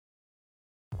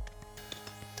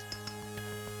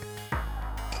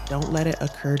don't let it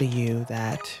occur to you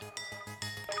that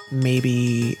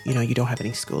maybe, you don't have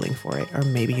any schooling for it, or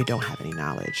maybe you don't have any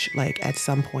knowledge. Like at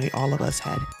some point, all of us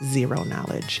had zero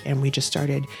knowledge, and we just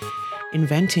started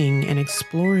inventing and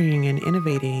exploring and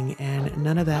innovating, and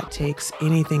none of that takes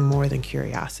anything more than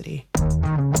curiosity.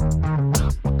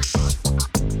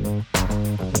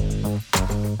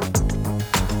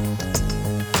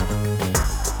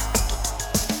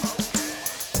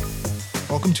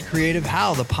 Welcome to Creative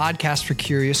How, the podcast for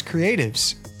curious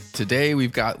creatives. Today,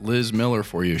 we've got Liz Miller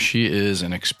for you. She is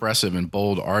an expressive and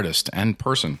bold artist and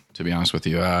person, to be honest with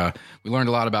you. We learned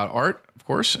a lot about art, of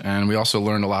course, and we also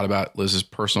learned a lot about Liz's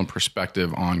personal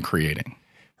perspective on creating.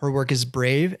 Her work is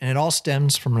brave, and it all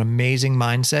stems from an amazing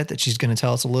mindset that she's going to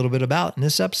tell us a little bit about in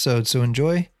this episode. So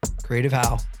enjoy Creative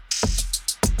How.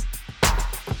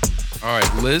 All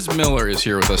right, Liz Miller is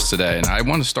here with us today, and I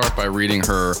want to start by reading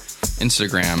her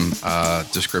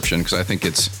Instagram description because I think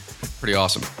it's pretty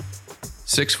awesome.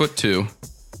 6'2",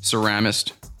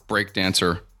 ceramist,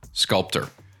 breakdancer, sculptor.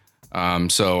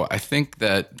 So I think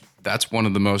that's one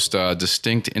of the most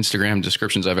distinct Instagram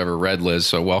descriptions I've ever read, Liz.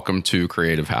 So welcome to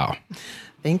Creative How.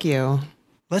 Thank you.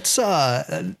 It's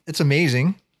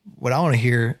amazing. What I want to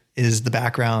hear is the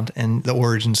background and the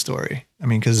origin story. I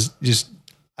mean, because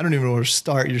I don't even know where to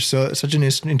start. You're such an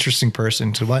interesting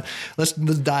person. So let's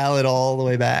dial it all the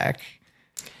way back.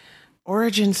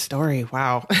 Origin story.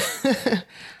 Wow.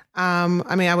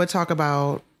 I would talk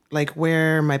about like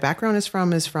where my background is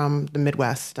from the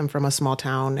Midwest. I'm from a small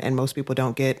town, and most people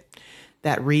don't get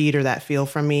that read or that feel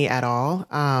from me at all.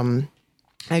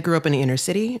 I grew up in the inner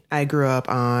city. I grew up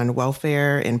on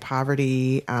welfare, in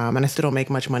poverty, and I still don't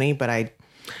make much money, but I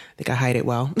think I hide it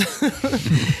well.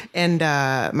 And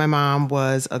my mom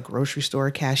was a grocery store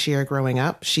cashier growing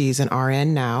up. She's an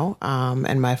RN now.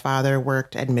 And my father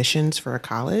worked admissions for a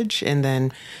college. And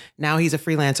then now he's a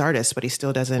freelance artist, but he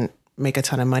still doesn't make a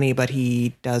ton of money, but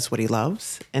he does what he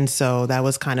loves. And so that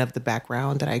was kind of the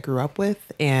background that I grew up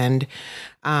with. And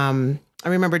I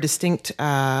remember distinct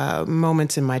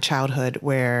moments in my childhood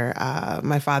where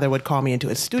my father would call me into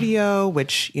his studio,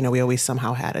 which, we always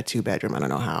somehow had a 2-bedroom. I don't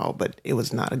know how, but it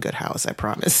was not a good house, I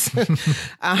promise.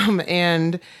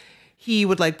 And he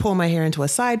would like pull my hair into a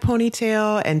side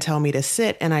ponytail and tell me to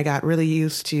sit. And I got really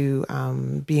used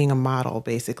to being a model,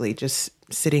 basically, just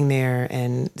sitting there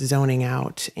and zoning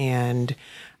out and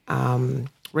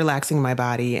relaxing my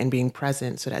body and being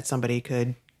present so that somebody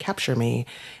could capture me.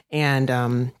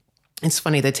 And it's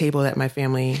funny, the table that my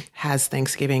family has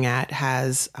Thanksgiving at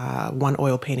has one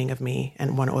oil painting of me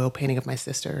and one oil painting of my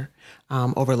sister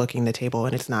overlooking the table.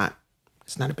 And it's not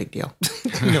a big deal.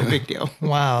 No big deal.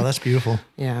 Wow, that's beautiful.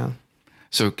 Yeah.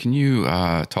 So can you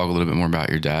talk a little bit more about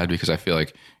your dad? Because I feel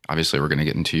like obviously we're going to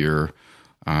get into your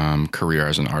career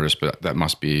as an artist, but that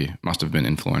must have been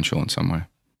influential in some way.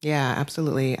 Yeah,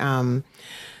 absolutely.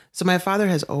 So my father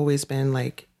has always been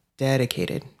like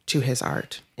dedicated to his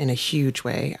art in a huge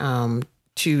way,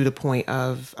 to the point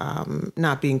of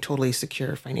not being totally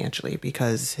secure financially,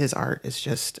 because his art is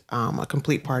just a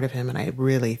complete part of him. And I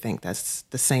really think that's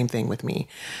the same thing with me.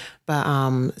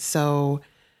 But so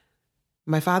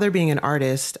my father being an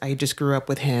artist, I just grew up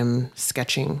with him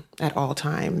sketching at all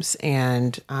times.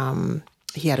 And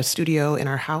he had a studio in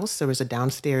our house. There was a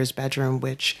downstairs bedroom,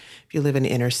 which if you live in the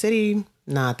inner city,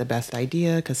 not the best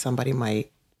idea because somebody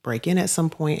might break in at some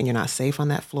point and you're not safe on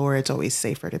that floor. It's always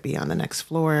safer to be on the next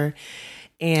floor.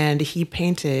 And he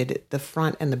painted the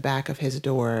front and the back of his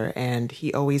door. And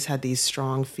he always had these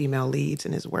strong female leads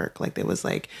in his work. Like there was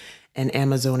like an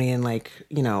Amazonian,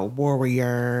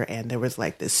 warrior. And there was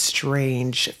like this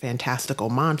strange, fantastical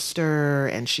monster.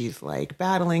 And she's like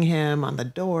battling him on the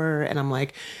door. And I'm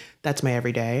like, that's my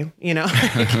everyday,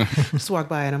 just walk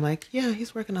by and I'm like, yeah,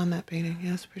 he's working on that painting.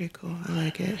 Yeah, it's pretty cool. I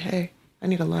like it. Hey, I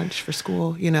need a lunch for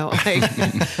school,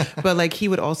 but he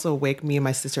would also wake me and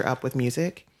my sister up with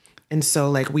music. And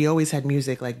so we always had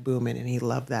music booming, and he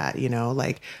loved that,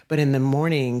 but in the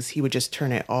mornings he would just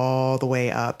turn it all the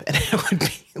way up, and it would be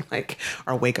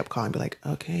our wake up call and be like,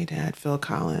 okay, Dad, Phil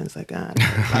Collins, God.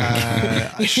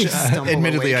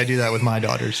 Admittedly, I do that with my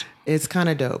daughters. It's kind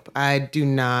of dope. I do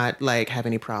not have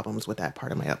any problems with that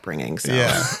part of my upbringing. So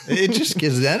yeah, it just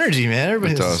gives energy, man.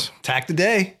 Everybody does. Attack the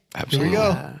day. Absolutely. Here we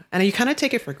go. Yeah. And you kind of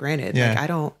take it for granted. Yeah. I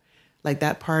don't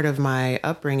that part of my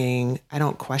upbringing, I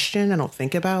don't question, I don't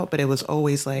think about, but it was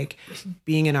always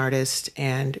being an artist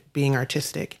and being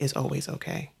artistic is always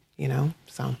okay,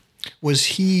 so. Was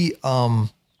he,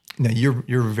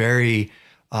 you're very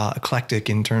eclectic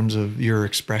in terms of your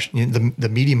expression, the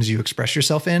mediums you express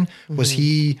yourself in. Mm-hmm. Was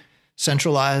he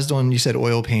centralized on, you said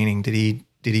oil painting. Did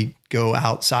he go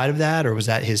outside of that, or was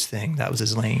that his thing? That was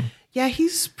his lane? Yeah,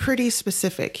 he's pretty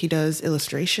specific. He does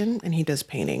illustration and he does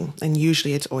painting, and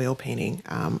usually it's oil painting.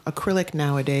 Acrylic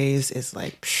nowadays is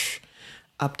like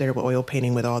up there with oil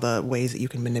painting with all the ways that you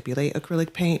can manipulate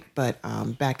acrylic paint. But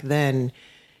back then,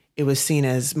 it was seen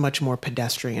as much more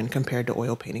pedestrian compared to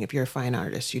oil painting. If you're a fine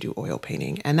artist, you do oil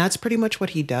painting. And that's pretty much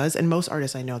what he does. And most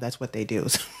artists I know, that's what they do.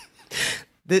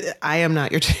 I am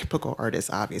not your typical artist,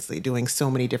 obviously, doing so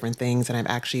many different things. And I've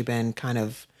actually been kind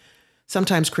of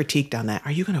sometimes critiqued on that.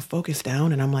 Are you going to focus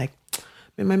down? And I'm like, I'm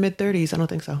in my mid-30s. I don't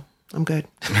think so. I'm good.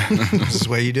 This is the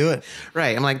way you do it.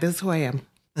 Right. I'm like, this is who I am.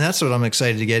 And that's what I'm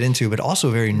excited to get into, but also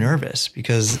very nervous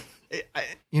because,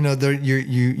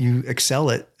 you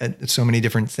excel at so many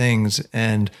different things,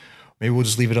 and maybe we'll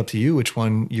just leave it up to you which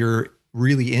one you're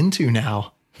really into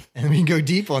now. And we can go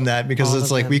deep on that because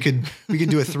it's like we could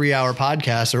do a 3-hour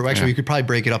podcast, or actually we could probably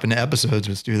break it up into episodes.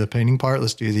 Let's do the painting part.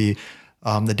 Let's do the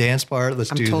dance part. I'm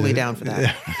totally down for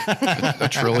that. A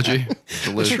trilogy.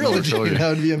 A trilogy. That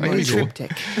would be amazing.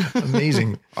 Triptych.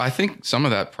 Amazing. I think some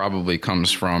of that probably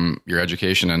comes from your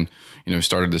education, and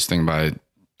started this thing by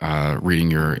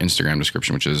reading your Instagram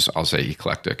description, which is, I'll say,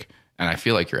 eclectic, and I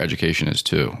feel like your education is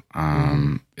too.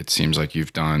 It seems like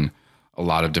you've done a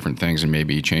lot of different things and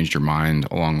maybe changed your mind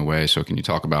along the way. So can you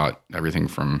talk about everything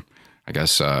from, I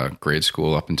guess, grade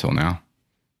school up until now?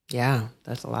 Yeah,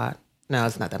 that's a lot. No,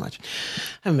 it's not that much.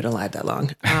 I haven't been alive that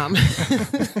long.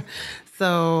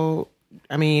 So,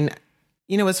 I mean,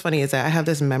 what's funny is that I have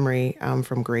this memory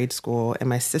from grade school, and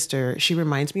my sister, she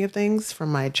reminds me of things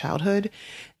from my childhood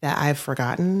that I've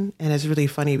forgotten. And it's really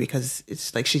funny because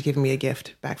it's like she's giving me a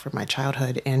gift back from my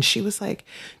childhood. And she was like,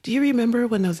 do you remember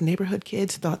when those neighborhood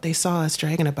kids thought they saw us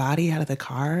dragging a body out of the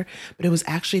car, but it was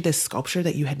actually this sculpture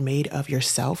that you had made of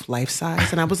yourself, life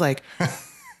size? And I was like,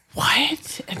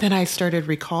 what? And then I started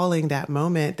recalling that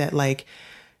moment that like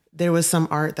there was some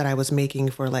art that I was making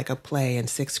for like a play in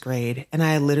 6th grade. And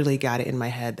I literally got it in my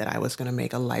head that I was going to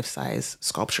make a life-size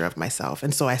sculpture of myself.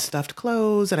 And so I stuffed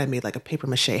clothes and I made like a paper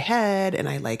mache head, and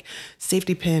I like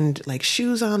safety pinned like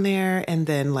shoes on there, and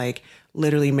then like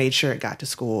literally made sure it got to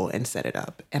school and set it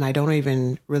up. And I don't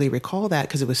even really recall that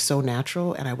because it was so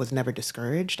natural and I was never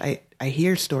discouraged. I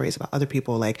hear stories about other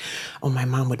people like, oh, my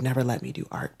mom would never let me do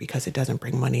art because it doesn't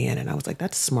bring money in. And I was like,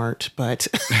 that's smart. But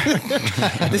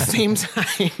at the same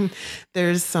time,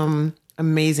 there's some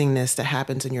amazingness that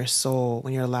happens in your soul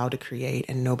when you're allowed to create,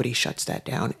 and nobody shuts that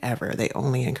down ever. They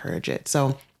only encourage it.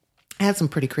 So I had some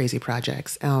pretty crazy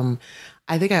projects.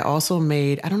 I think I also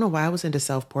made, I don't know why I was into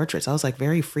self-portraits. I was like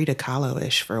very Frida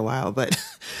Kahlo-ish for a while, but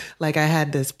like I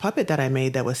had this puppet that I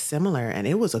made that was similar, and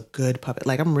it was a good puppet.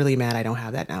 Like I'm really mad I don't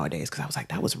have that nowadays, because I was like,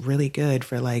 that was really good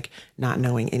for like not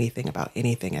knowing anything about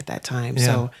anything at that time. Yeah.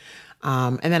 So,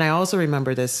 and then I also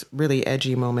remember this really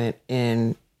edgy moment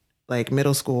in like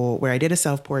middle school where I did a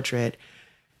self-portrait.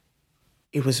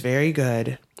 It was very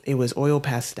good. It was oil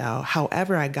pastel.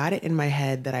 However, I got it in my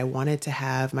head that I wanted to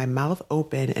have my mouth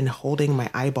open and holding my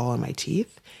eyeball in my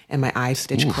teeth and my eyes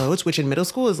stitched closed, which in middle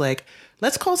school is like,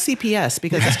 let's call CPS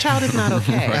because this child is not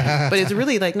okay. But it's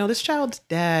really like, no, this child's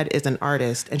dad is an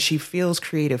artist and she feels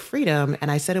creative freedom.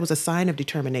 And I said it was a sign of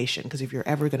determination, because if you're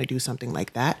ever going to do something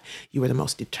like that, you were the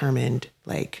most determined,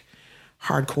 like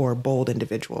hardcore, bold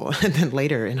individual. And then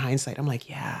later in hindsight, I'm like,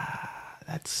 yeah,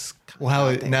 that's well,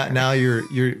 how now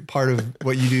you're part of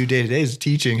what you do day to day is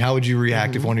teaching. How would you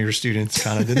react if one of your students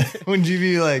kind of did that? Would you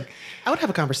be like, I would have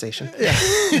a conversation. Yeah.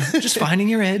 Just finding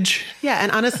your edge. Yeah.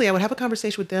 And honestly, I would have a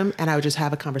conversation with them, and I would just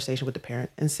have a conversation with the parent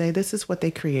and say, this is what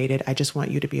they created. I just want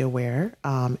you to be aware.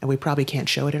 And we probably can't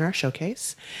show it in our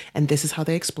showcase. And this is how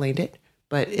they explained it.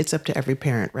 But it's up to every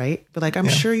parent, right? But like, I'm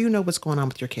sure you know what's going on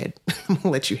with your kid. I'm going to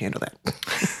let you handle that.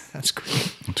 That's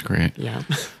great. That's great. Yeah.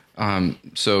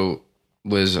 So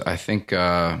Liz, I think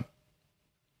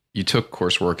you took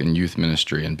coursework in youth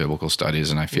ministry and biblical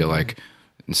studies, and I feel like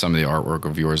in some of the artwork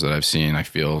of yours that I've seen, I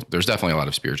feel there's definitely a lot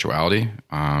of spirituality,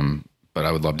 but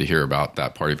I would love to hear about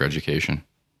that part of your education.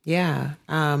 Yeah.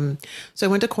 So I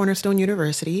went to Cornerstone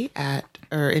University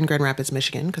in Grand Rapids,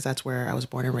 Michigan, because that's where I was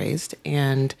born and raised.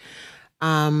 And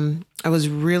I was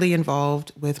really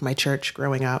involved with my church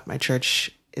growing up. My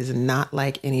church is not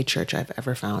like any church I've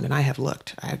ever found, and I have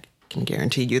looked. I can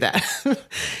guarantee you that.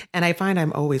 And I find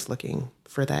I'm always looking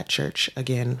for that church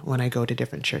again when I go to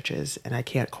different churches, and I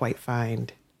can't quite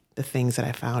find the things that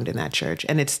I found in that church.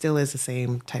 And it still is the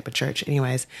same type of church.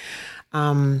 Anyways,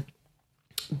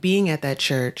 being at that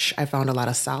church, I found a lot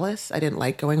of solace. I didn't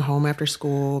like going home after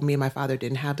school. Me and my father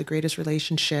didn't have the greatest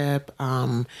relationship.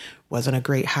 Wasn't a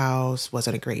great house,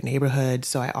 wasn't a great neighborhood.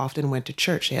 So I often went to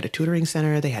church. They had a tutoring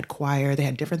center, they had choir, they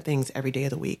had different things every day of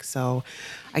the week. So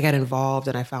I got involved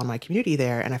and I found my community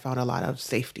there, and I found a lot of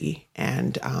safety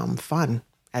and fun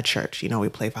at church. You know, we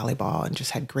played volleyball and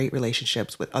just had great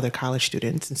relationships with other college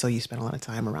students. And so you spend a lot of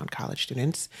time around college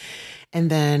students.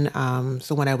 And then,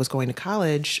 so when I was going to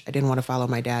college, I didn't want to follow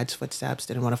my dad's footsteps,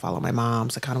 didn't want to follow my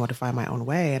mom's. I kind of wanted to find my own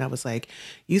way. And I was like,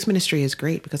 youth ministry is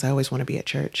great because I always want to be at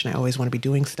church and I always want to be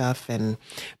doing stuff. And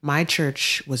my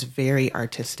church was very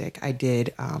artistic. I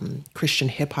did Christian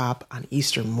hip hop on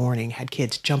Easter morning, had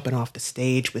kids jumping off the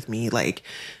stage with me, like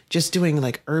just doing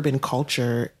like urban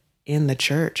culture in the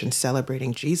church and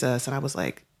celebrating Jesus. And I was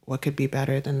like, what could be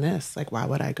better than this? Like, why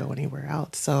would I go anywhere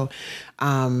else? So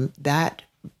that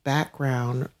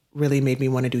background really made me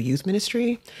want to do youth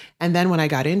ministry. And then when I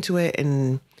got into it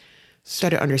and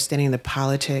started understanding the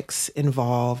politics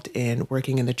involved in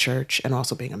working in the church and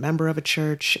also being a member of a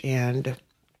church and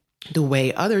the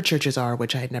way other churches are,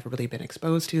 which I had never really been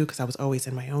exposed to because I was always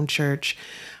in my own church,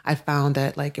 I found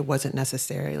that like it wasn't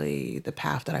necessarily the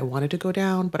path that I wanted to go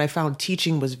down, but I found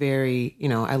teaching was very, you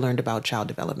know, I learned about child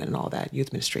development and all that,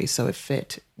 youth ministry. So it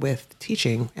fit with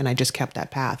teaching and I just kept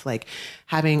that path. Like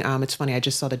having, it's funny, I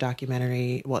just saw the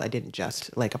documentary. Well, I didn't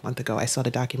just like a month ago, I saw the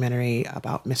documentary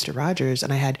about Mr. Rogers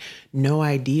and I had no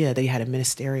idea that he had a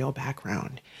ministerial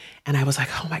background. And I was like,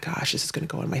 oh my gosh, this is going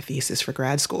to go in my thesis for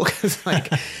grad school. Cause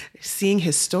like seeing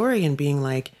his story and being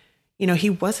like, you know, he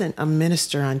wasn't a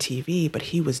minister on TV, but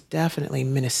he was definitely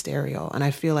ministerial. And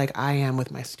I feel like I am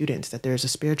with my students, that there's a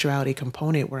spirituality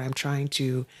component where I'm trying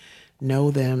to know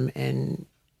them and,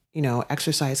 you know,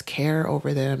 exercise care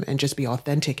over them and just be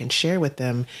authentic and share with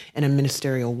them in a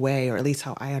ministerial way, or at least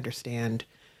how I understand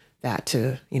that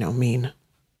to, you know, mean.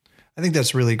 I think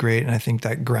that's really great. And I think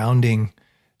that grounding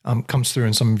comes through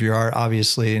in some of your art,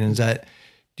 obviously. And is that,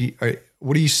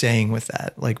 what are you saying with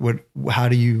that? Like, what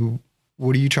are you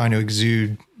trying to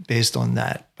exude based on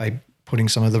that by putting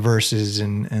some of the verses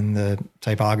and the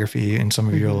typography in some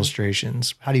of your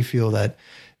illustrations? How do you feel that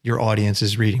your audience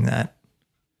is reading that?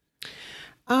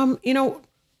 You know,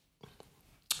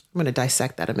 I'm going to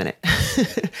dissect that a minute.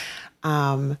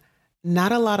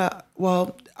 Not a lot of,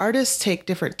 well, artists take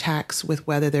different tacks with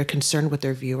whether they're concerned with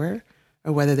their viewer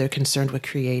or whether they're concerned with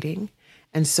creating.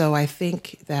 And so I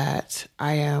think that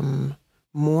I am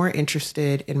more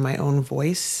interested in my own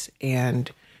voice and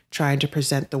trying to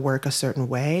present the work a certain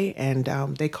way. And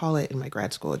they call it, in my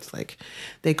grad school, it's like,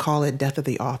 they call it death of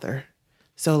the author.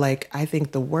 So like, I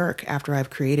think the work after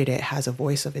I've created it has a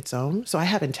voice of its own. So I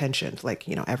have intentions, like,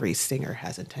 you know, every singer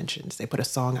has intentions. They put a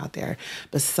song out there,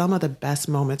 but some of the best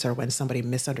moments are when somebody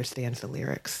misunderstands the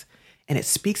lyrics and it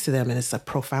speaks to them in a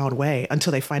profound way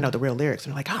until they find out the real lyrics.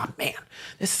 And they're like, oh man,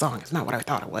 this song is not what I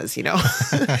thought it was, you know?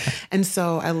 And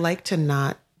so I like to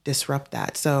not disrupt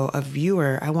that. So a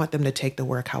viewer, I want them to take the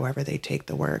work however they take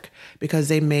the work, because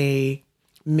they may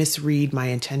misread my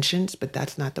intentions, but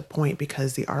that's not the point,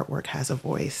 because the artwork has a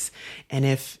voice. And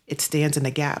if it stands in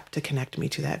the gap to connect me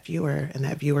to that viewer and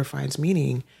that viewer finds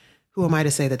meaning, who am I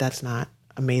to say that that's not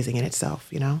amazing in itself,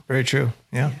 you know? Very true.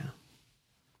 Yeah.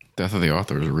 Death of the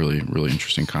author is a really, really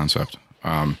interesting concept.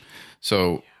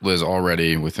 So Liz,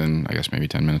 already within, I guess, maybe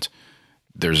 10 minutes,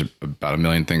 there's about a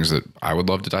million things that I would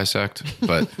love to dissect,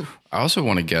 but I also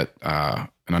want to get an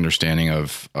understanding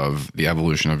of the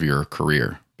evolution of your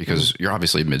career, because you're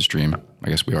obviously midstream. I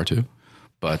guess we are too.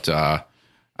 But I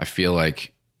feel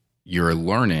like you're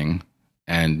learning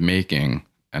and making,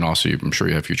 and also I'm sure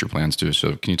you have future plans too.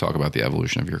 So can you talk about the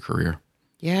evolution of your career?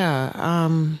 Yeah.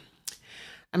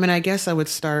 I mean, I guess I would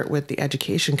start with the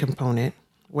education component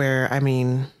where, I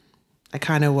mean, I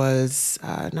kind of was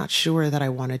not sure that I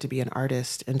wanted to be an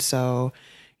artist. And so,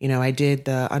 you know, I did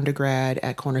the undergrad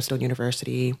at Cornerstone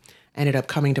University, ended up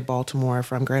coming to Baltimore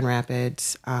from Grand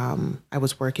Rapids. I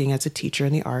was working as a teacher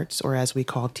in the arts, or as we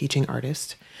call teaching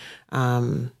artist.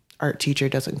 Art teacher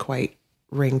doesn't quite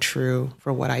ring true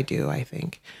for what I do, I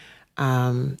think.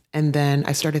 And then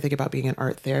I started thinking about being an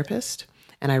art therapist.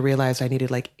 And I realized I needed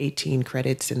like 18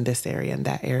 credits in this area and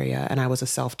that area. And I was a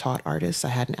self-taught artist. I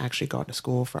hadn't actually gone to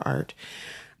school for art.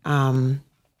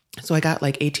 So I got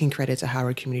like 18 credits at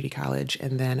Howard Community College.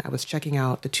 And then I was checking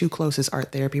out the two closest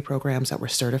art therapy programs that were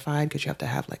certified, because you have to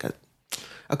have like a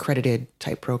accredited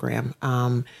type program.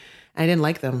 I didn't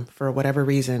like them for whatever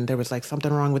reason. There was like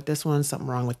something wrong with this one, something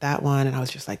wrong with that one. And I was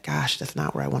just like, gosh, that's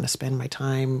not where I want to spend my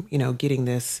time, getting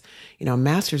this,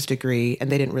 master's degree. And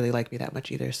they didn't really like me that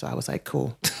much either. So I was like,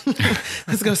 cool,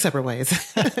 let's go separate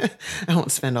ways. I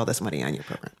won't spend all this money on your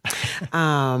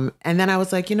program. And then I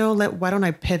was like, why don't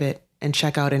I pivot and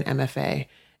check out an MFA?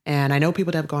 And I know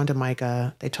people that have gone to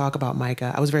MICA, they talk about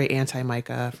MICA. I was very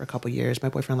anti-MICA for a couple of years. My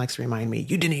boyfriend likes to remind me,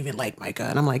 you didn't even like MICA.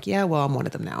 And I'm like, yeah, well, I'm one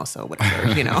of them now. So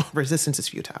whatever, resistance is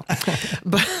futile.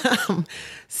 But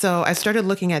so I started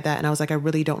looking at that and I was like, I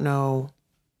really don't know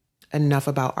enough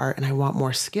about art and I want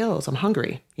more skills. I'm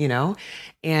hungry,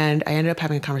 And I ended up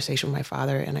having a conversation with my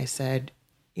father and I said,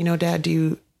 Dad,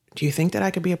 do you think that I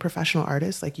could be a professional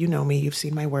artist? Like, you know me, you've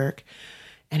seen my work.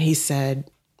 And he said,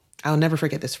 I'll never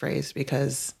forget this phrase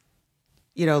because,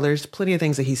 there's plenty of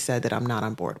things that he said that I'm not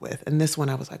on board with. And this one,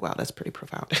 I was like, wow, that's pretty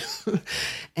profound.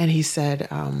 And he said,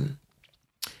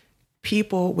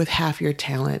 people with half your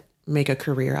talent make a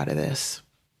career out of this.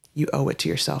 You owe it to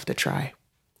yourself to try.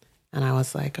 And I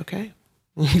was like, okay,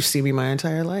 you've seen me my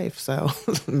entire life. So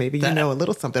maybe you know a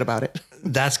little something about it.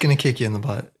 That's going to kick you in the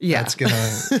butt. Yeah.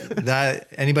 That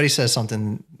anybody says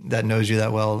something that knows you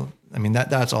that well. I mean,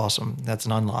 that's awesome. That's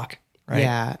an unlock. Right?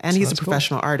 Yeah. And he's a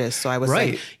professional artist. So I was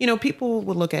right. like, people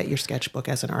will look at your sketchbook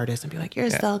as an artist and be like, you're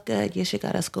so good. You should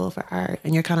go to school for art.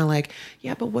 And you're kind of like,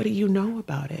 yeah, but what do you know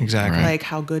about it? Exactly. Right. Like,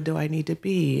 how good do I need to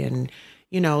be? And,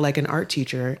 like an art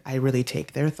teacher, I really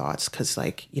take their thoughts because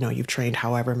you've trained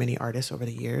however many artists over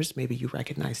the years. Maybe you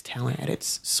recognize talent at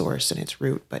its source and its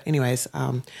root. But anyways,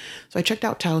 so I checked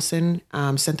out Towson,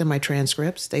 sent them my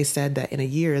transcripts. They said that in a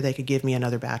year they could give me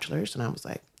another bachelor's. And I was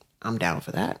like, I'm down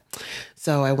for that.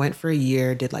 So I went for a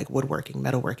year, did like woodworking,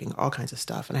 metalworking, all kinds of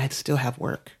stuff. And I had still have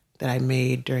work that I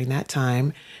made during that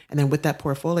time. And then with that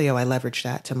portfolio, I leveraged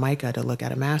that to MICA to look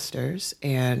at a master's.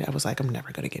 And I was like, I'm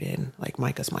never going to get in. Like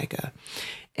MICA's MICA.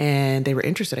 And they were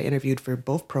interested. I interviewed for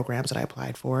both programs that I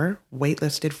applied for,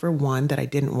 waitlisted for one that I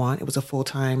didn't want. It was a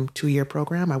full-time 2-year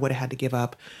program. I would have had to give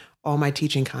up all my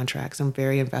teaching contracts. I'm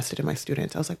very invested in my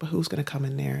students. I was like, but who's going to come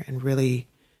in there and really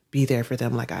be there for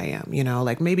them like I am,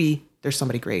 like maybe there's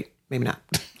somebody great, maybe not.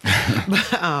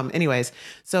 But anyways,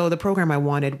 so the program I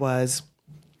wanted was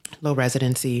low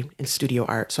residency in studio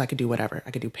art. So I could do whatever.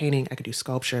 I could do painting, I could do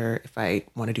sculpture. If I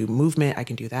want to do movement, I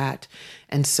can do that.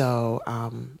 And so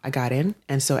I got in.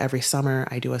 And so every summer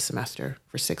I do a semester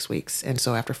for 6 weeks. And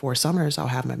so after 4 summers, I'll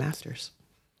have my master's.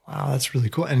 Wow, that's really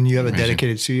cool. And you have a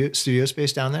dedicated studio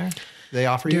space down there? They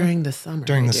offer you? During the summer.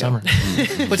 During the summer.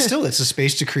 But still, it's a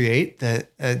space to create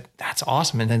that's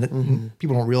awesome. And then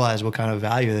people don't realize what kind of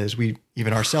value it is. We,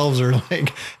 even ourselves, are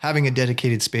like having a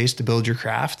dedicated space to build your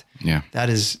craft. Yeah. That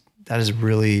is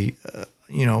really,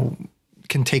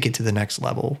 can take it to the next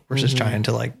level versus trying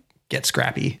to like get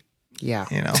scrappy. Yeah.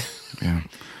 Yeah.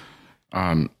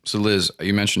 So Liz,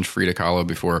 you mentioned Frida Kahlo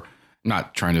before. I'm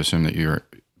not trying to assume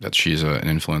that she's an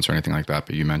influence or anything like that,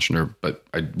 but you mentioned her. But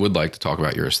I would like to talk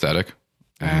about your aesthetic.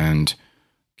 And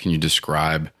can you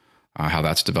describe how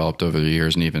that's developed over the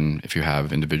years, and even if you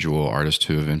have individual artists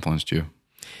who have influenced you?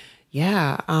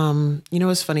 Yeah.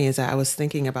 What's funny is that I was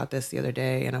thinking about this the other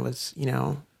day, and I was,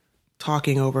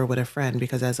 talking over with a friend,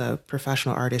 because as a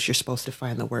professional artist, you're supposed to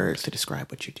find the words to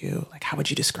describe what you do. Like, how would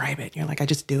you describe it? And you're like, I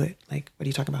just do it. Like, what are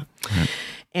you talking about? Right.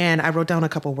 And I wrote down a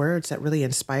couple words that really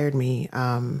inspired me,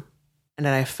 and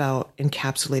that I felt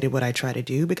encapsulated what I try to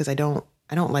do, because I don't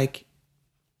like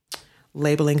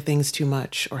labeling things too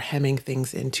much or hemming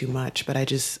things in too much, but I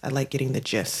like getting the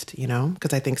gist,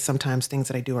 because I think sometimes things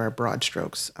that I do are broad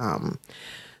strokes.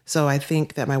 So I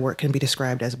think that my work can be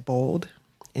described as bold,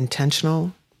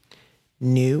 intentional,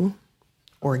 new,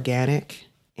 organic,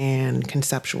 and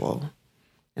conceptual.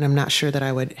 And I'm not sure that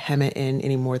I would hem it in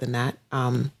any more than that.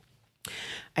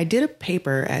 I did a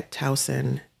paper at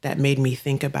Towson that made me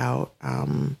think about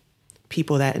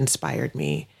people that inspired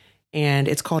me. And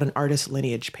it's called an artist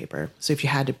lineage paper. So if you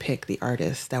had to pick the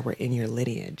artists that were in your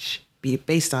lineage,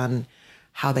 based on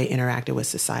how they interacted with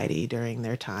society during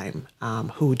their time,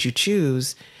 who would you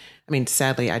choose? I mean,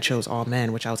 sadly, I chose all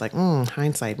men, which I was like,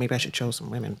 hindsight, maybe I should choose some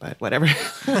women, but whatever.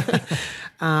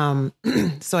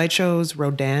 So I chose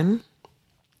Rodin.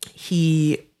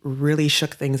 He really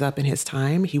shook things up in his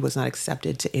time. He was not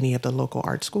accepted to any of the local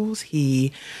art schools.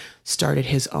 He started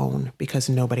his own because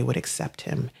nobody would accept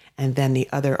him. And then the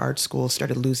other art schools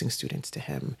started losing students to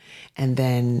him. And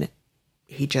then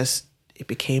it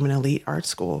became an elite art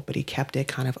school, but he kept it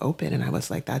kind of open. And I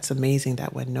was like, that's amazing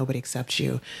that when nobody accepts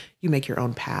you, you make your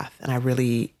own path. And I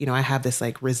really, I have this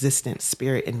like resistant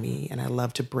spirit in me, and I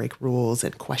love to break rules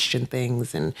and question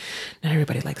things. And not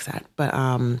everybody likes that. But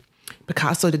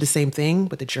Picasso did the same thing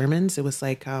with the Germans. It was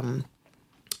like,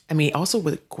 I mean, also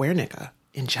with Guernica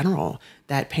in general,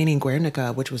 that painting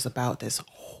Guernica, which was about this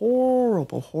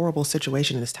horrible, horrible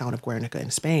situation in this town of Guernica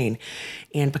in Spain.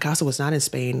 And Picasso was not in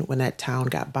Spain when that town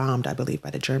got bombed, I believe, by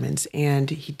the Germans. And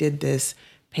he did this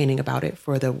painting about it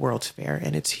for the World's Fair,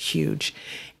 and it's huge.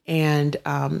 And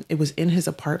it was in his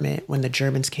apartment when the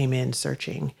Germans came in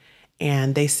searching.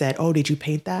 And they said, "Oh, did you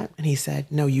paint that?" And he said,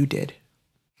 "No, you did."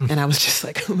 And I was just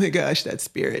like, oh my gosh, that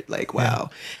spirit, like, wow.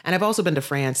 Yeah. And I've also been to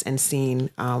France and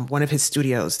seen one of his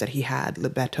studios that he had, Le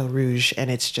Bateau Rouge, and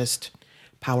it's just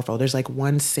powerful. There's like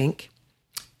one sink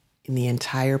in the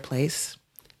entire place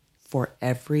for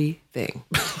everything.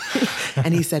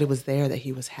 And he said it was there that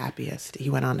he was happiest. He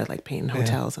went on to like paint in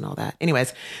hotels and all that. Anyways,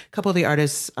 a couple of the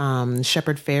artists,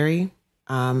 Shepard Fairey,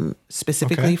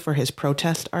 specifically for his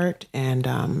protest art,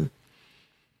 and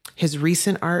his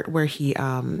recent art where he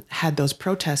had those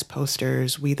protest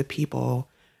posters, "We the People,"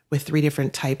 with 3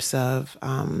 different types of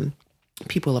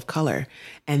people of color.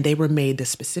 And they were made the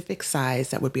specific size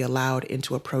that would be allowed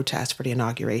into a protest for the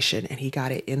inauguration. And he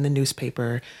got it in the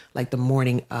newspaper like the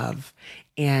morning of.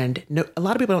 And a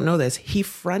lot of people don't know this. He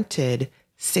fronted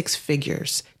 6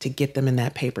 figures to get them in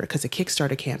that paper because the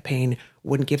Kickstarter campaign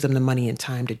wouldn't give them the money in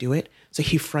time to do it. So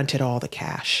he fronted all the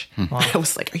cash. Wow. I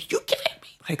was like, are you kidding me?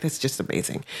 Like, that's just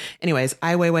amazing. Anyways,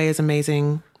 Ai Weiwei is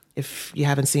amazing. If you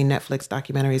haven't seen Netflix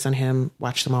documentaries on him,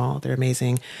 watch them all. They're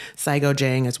amazing. Saigo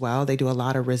Jang as well. They do a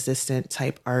lot of resistant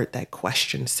type art that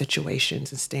questions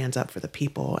situations and stands up for the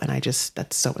people. And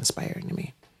that's so inspiring to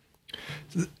me.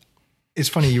 It's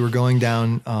funny, you were going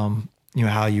down,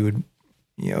 how you would,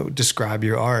 describe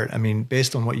your art. I mean,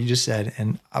 based on what you just said,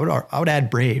 and I would add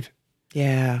brave.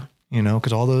 Yeah.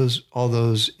 Because all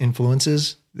those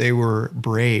influences, they were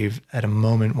brave at a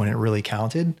moment when it really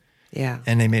counted. Yeah.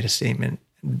 And they made a statement,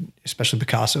 especially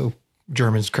Picasso,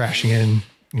 Germans crashing in.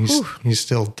 He's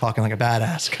still talking like a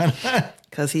badass kind of.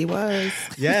 Because he was.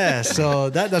 Yeah. So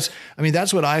that's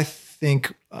what I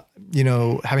think,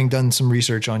 having done some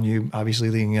research on you, obviously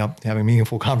leading up to having a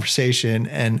meaningful conversation,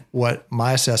 and what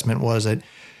my assessment was that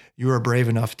you were brave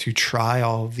enough to try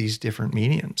all of these different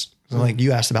mediums. So like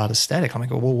you asked about aesthetic. I'm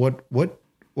like, well,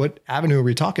 what avenue are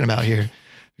we talking about here?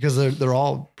 Because they're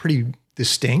all pretty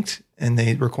distinct and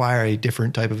they require a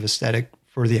different type of aesthetic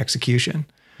for the execution.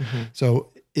 Mm-hmm. So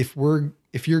if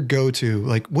your go-to,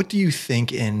 like, what do you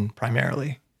think in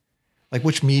primarily? Like,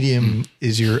 which medium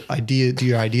is your idea? Do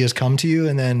your ideas come to you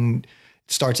and then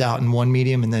it starts out in one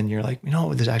medium and then you're like,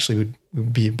 this actually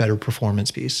would be a better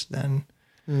performance piece than?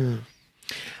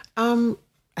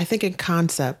 I think in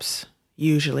concepts,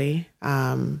 usually.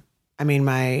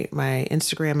 My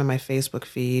Instagram and my Facebook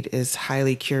feed is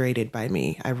highly curated by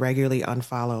me. I regularly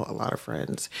unfollow a lot of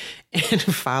friends and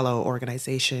follow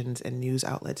organizations and news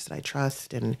outlets that I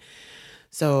trust. And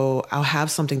so I'll have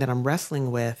something that I'm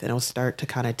wrestling with and it'll start to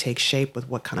kind of take shape with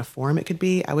what kind of form it could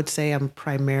be. I would say I'm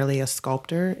primarily a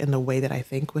sculptor in the way that I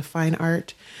think with fine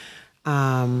art.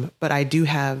 But I do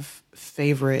have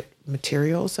favorite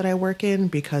materials that I work in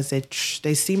because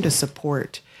they seem to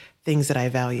support things that I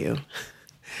value.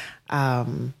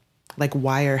 Like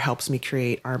wire helps me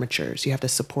create armatures. You have to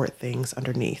support things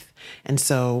underneath. And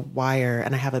so wire,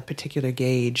 and I have a particular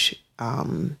gauge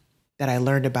that I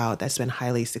learned about that's been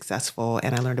highly successful.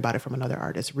 And I learned about it from another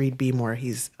artist, Reed Beemore.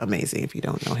 He's amazing if you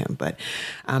don't know him, but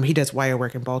he does wire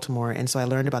work in Baltimore. And so I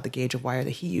learned about the gauge of wire that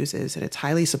he uses, and it's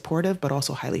highly supportive, but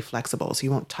also highly flexible. So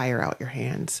you won't tire out your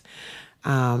hands.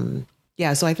 So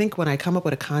I think when I come up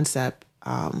with a concept,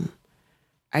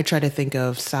 I try to think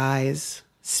of size,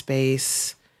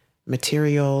 space,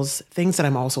 materials, things that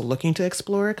I'm also looking to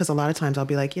explore. Because a lot of times I'll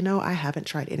be like, I haven't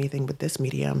tried anything with this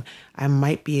medium. I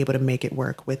might be able to make it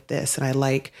work with this. And I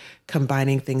like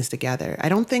combining things together. I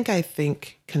don't think I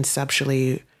think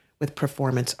conceptually with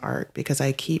performance art because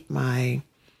I keep my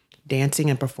dancing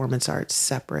and performance art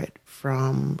separate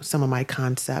from some of my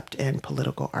concept and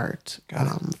political art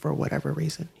for whatever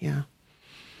reason. Yeah.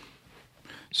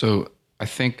 So I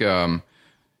think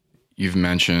you've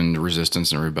mentioned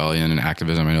resistance and rebellion and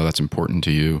activism. I know that's important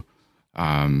to you.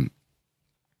 How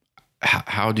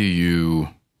do you,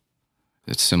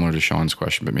 it's similar to Sean's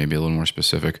question, but maybe a little more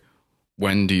specific.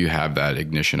 When do you have that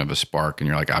ignition of a spark and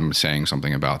you're like, I'm saying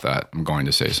something about that. I'm going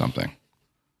to say something.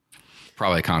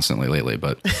 Probably constantly lately,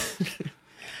 but.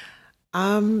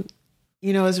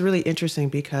 It's really interesting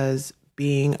because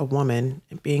being a woman,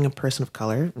 being a person of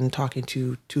color, and talking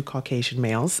to 2 Caucasian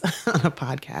males on a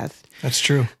podcast. That's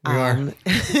true. We are.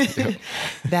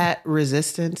 That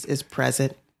resistance is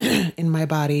present in my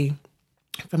body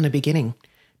from the beginning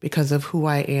because of who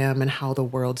I am and how the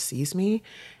world sees me.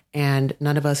 And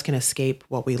none of us can escape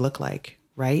what we look like,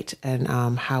 right? And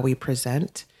how we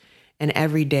present. And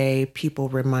every day people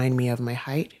remind me of my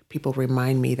height. People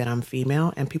remind me that I'm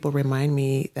female, and people remind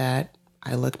me that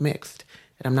I look mixed,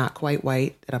 that I'm not quite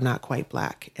white, that I'm not quite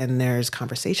black. And there's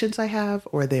conversations I have,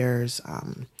 or there's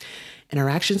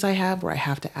interactions I have where I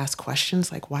have to ask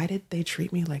questions like, why did they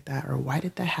treat me like that? Or why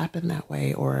did that happen that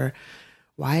way? Or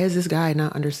why is this guy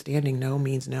not understanding no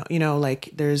means no? You know, like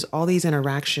there's all these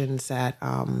interactions that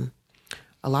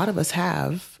a lot of us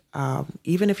have.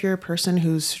 Even if you're a person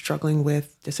who's struggling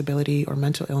with disability or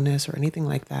mental illness or anything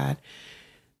like that,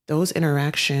 those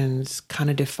interactions kind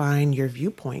of define your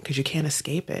viewpoint because you can't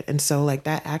escape it. And so like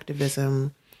that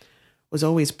activism was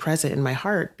always present in my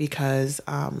heart because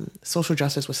social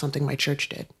justice was something my church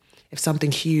did. If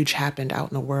something huge happened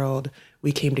out in the world,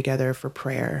 we came together for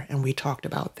prayer and we talked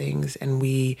about things and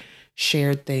we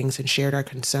shared things and shared our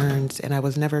concerns. And I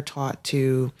was never taught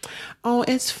to, oh,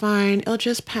 it's fine, it'll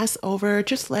just pass over,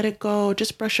 just let it go,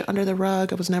 just brush it under the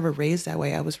rug. I was never raised that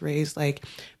way. I was raised like,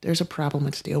 there's a problem,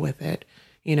 let's deal with it,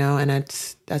 you know. And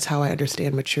that's how I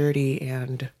understand maturity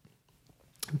and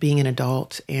being an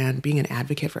adult and being an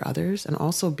advocate for others, and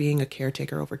also being a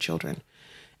caretaker over children.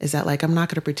 Is that like, I'm not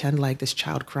going to pretend like this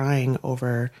child crying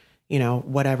over, you know,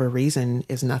 whatever reason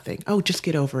is nothing. Oh, just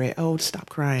get over it. Oh, stop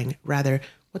crying. Rather,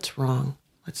 what's wrong?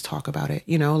 Let's talk about it,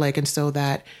 you know, like, and so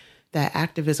that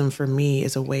activism for me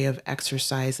is a way of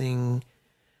exercising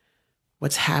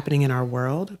what's happening in our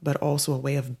world, but also a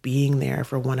way of being there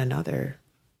for one another,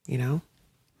 you know?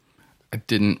 I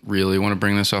didn't really want to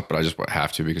bring this up, but I just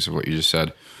have to because of what you just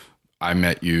said. I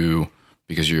met you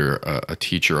because you're a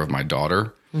teacher of my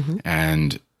daughter. Mm-hmm.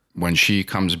 And when she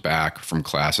comes back from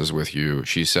classes with you,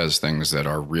 she says things that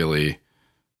are really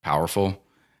powerful.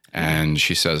 And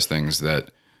she says things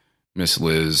that Miss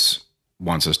Liz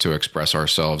wants us to express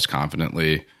ourselves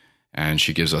confidently. And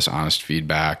she gives us honest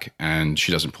feedback. And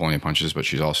she doesn't pull any punches, but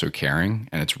she's also caring.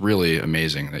 And it's really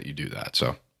amazing that you do that.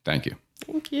 So thank you.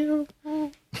 Thank you.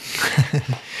 I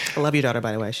love your daughter,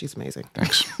 by the way. She's amazing.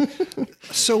 Thanks.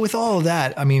 So with all of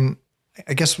that, I mean,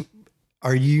 I guess,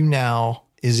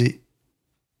 is it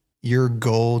your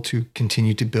goal to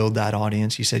continue to build that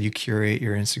audience? You said you curate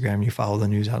your Instagram, you follow the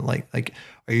news out. Like,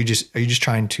 are you just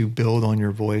trying to build on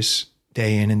your voice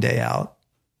day in and day out?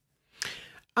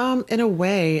 In a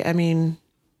way, I mean,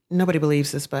 nobody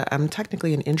believes this, but I'm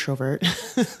technically an introvert.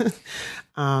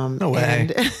 No way.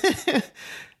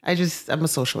 And I'm a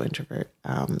social introvert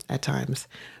at times.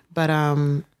 But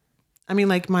I mean,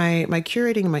 like my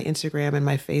curating my Instagram and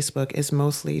my Facebook is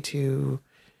mostly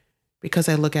because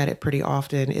I look at it pretty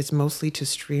often, it's mostly to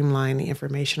streamline the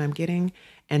information I'm getting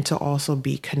and to also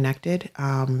be connected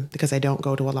because I don't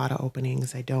go to a lot of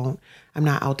openings. I'm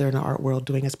not out there in the art world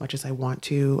doing as much as I want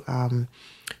to.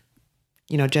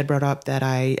 You know, Jed brought up that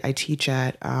I teach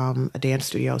at a dance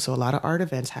studio. So a lot of art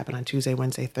events happen on Tuesday,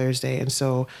 Wednesday, Thursday. And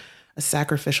so a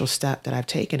sacrificial step that I've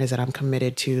taken is that I'm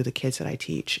committed to the kids that I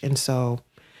teach. And so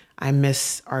I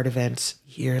miss art events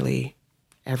yearly,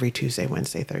 every Tuesday,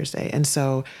 Wednesday, Thursday. And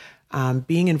so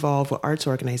being involved with arts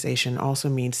organization also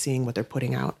means seeing what they're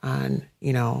putting out on,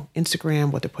 you know,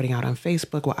 Instagram, what they're putting out on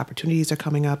Facebook, what opportunities are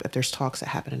coming up. If there's talks that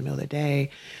happen in the middle of the day,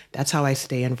 that's how I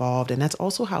stay involved. And that's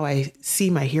also how I see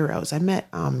my heroes. I met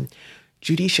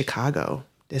Judy Chicago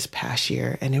this past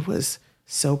year, and it was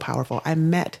so powerful. I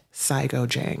met Saigo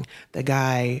Jang, the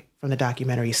guy from the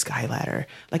documentary Skyladder.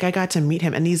 Like I got to meet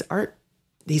him, and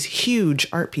these huge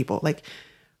art people, like,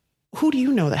 who do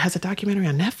you know that has a documentary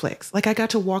on Netflix? Like I got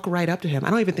to walk right up to him. I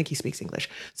don't even think he speaks English.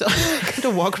 So I got to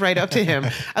walk right up to him.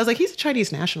 I was like, he's a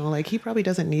Chinese national. Like he probably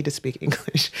doesn't need to speak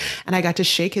English. And I got to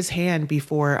shake his hand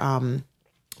before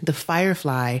the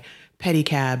Firefly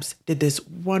Pedicabs did this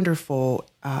wonderful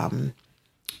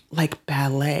like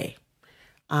ballet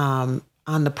on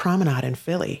the promenade in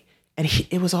Philly. And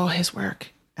it was all his work.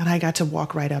 And I got to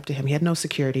walk right up to him. He had no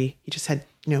security. He just had,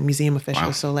 you know, museum officials.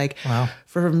 Wow. So like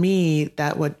for me,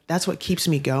 that's what keeps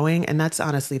me going. And that's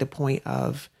honestly the point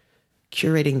of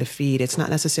curating the feed. It's not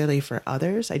necessarily for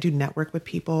others. I do network with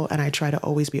people and I try to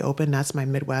always be open. That's my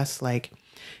Midwest. Like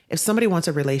if somebody wants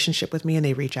a relationship with me and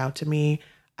they reach out to me,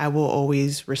 I will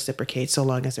always reciprocate so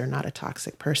long as they're not a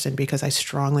toxic person, because I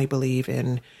strongly believe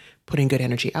in putting good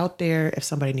energy out there. If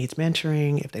somebody needs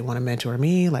mentoring, if they want to mentor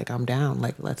me, like I'm down,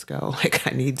 like, let's go. Like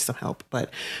I need some help. But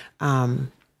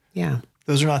yeah.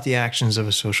 Those are not the actions of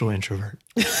a social introvert.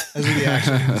 Those are the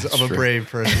actions of a brave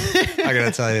person. I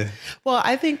gotta tell you. Well,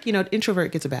 I think, you know,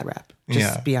 introvert gets a bad rap,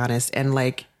 just to be honest. And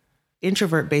like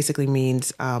introvert basically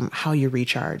means how you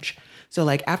recharge. So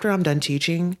like after I'm done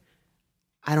teaching,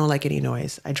 I don't like any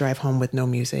noise. I drive home with no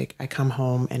music. I come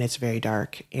home and it's very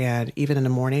dark. And even in the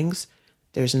mornings,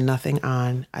 There's nothing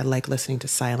on. I like listening to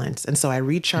silence. And so I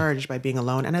recharged by being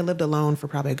alone. And I lived alone for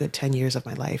probably a good 10 years of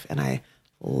my life. And I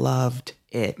loved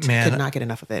it. Man, could not get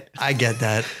enough of it. I get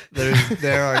that.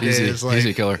 There are days like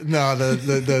easy killer. No,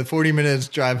 the 40 minutes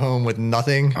drive home with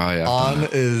nothing on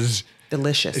is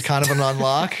delicious. It's kind of an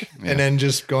unlock. And then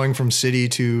just going from city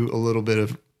to a little bit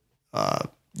of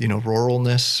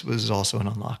ruralness was also an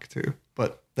unlock too.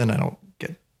 But then I don't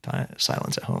get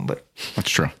silence at home. But that's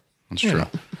true. That's true.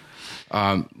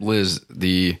 Liz,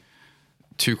 the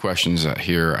two questions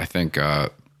here I think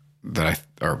that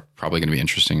are probably going to be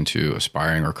interesting to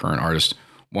aspiring or current artists.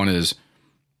 One is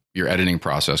your editing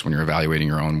process when you're evaluating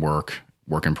your own work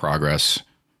in progress.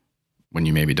 When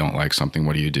you maybe don't like something,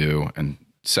 what do you do? And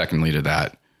secondly to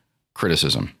that,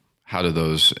 criticism. How do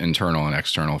those internal and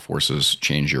external forces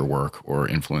change your work or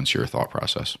influence your thought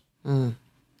process?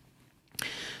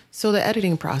 So the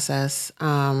editing process,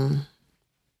 I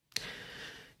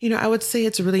would say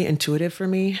it's really intuitive for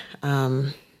me.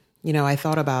 I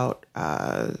thought about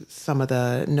some of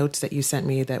the notes that you sent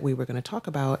me that we were going to talk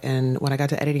about. And when I got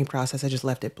to editing process, I just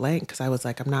left it blank because I was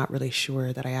like, I'm not really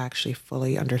sure that I actually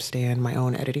fully understand my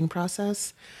own editing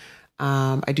process.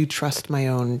 I do trust my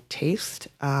own taste.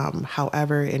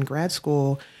 However, in grad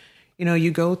school,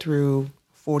 you go through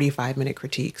 45-minute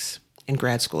critiques in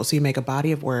grad school. So you make a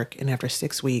body of work, and after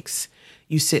 6 weeks,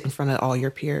 you sit in front of all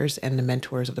your peers and the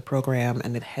mentors of the program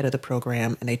and the head of the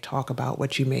program, and they talk about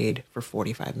what you made for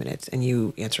 45 minutes and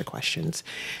you answer questions.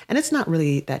 And it's not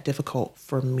really that difficult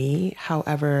for me.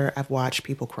 However, I've watched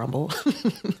people crumble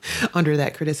under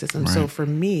that criticism. Right. So for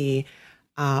me,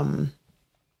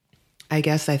 I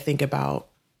guess I think about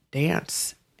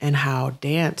dance and how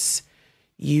dance,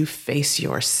 you face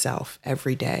yourself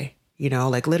every day.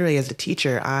 Like literally as a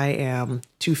teacher, I am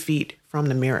 2 feet from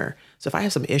the mirror. So if I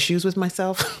have some issues with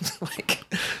myself, like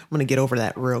I'm going to get over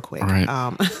that real quick.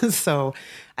 Right. So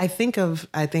I think of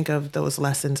those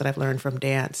lessons that I've learned from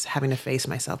dance, having to face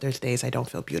myself. There's days I don't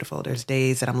feel beautiful. There's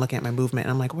days that I'm looking at my movement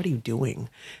and I'm like, what are you doing?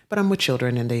 But I'm with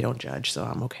children and they don't judge, so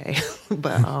I'm okay.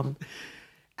 But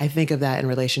I think of that in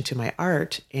relation to my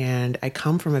art, and I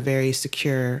come from a very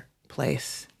secure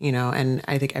place, and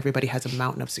I think everybody has a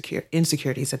mountain of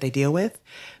insecurities that they deal with.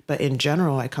 But in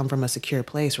general, I come from a secure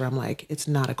place where I'm like, it's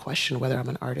not a question whether I'm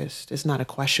an artist. It's not a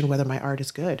question whether my art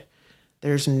is good.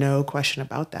 There's no question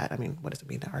about that. I mean, what does it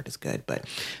mean that art is good? But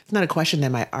it's not a question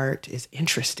that my art is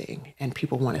interesting and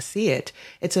people want to see it.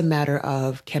 It's a matter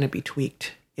of, can it be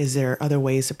tweaked? Is there other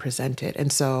ways to present it?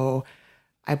 And so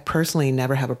I personally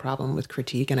never have a problem with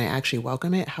critique, and I actually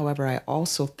welcome it. However, I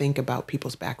also think about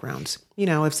people's backgrounds.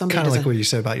 If somebody kind of like what you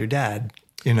said about your dad,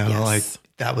 Yes. like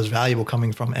that was valuable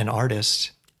coming from an artist.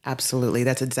 Absolutely.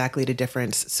 That's exactly the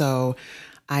difference. So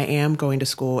I am going to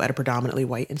school at a predominantly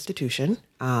white institution.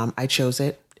 I chose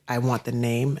it. I want the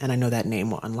name, and I know that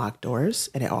name will unlock doors.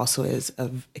 And it also is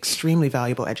of extremely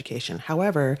valuable education.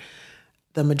 However,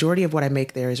 the majority of what I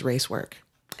make there is race work.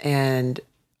 And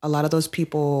a lot of those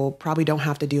people probably don't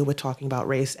have to deal with talking about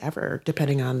race ever,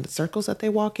 depending on the circles that they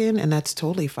walk in. And that's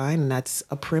totally fine. And that's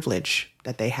a privilege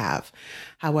that they have.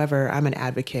 However, I'm an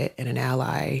advocate and an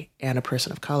ally and a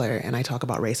person of color, and I talk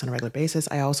about race on a regular basis.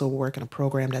 I also work in a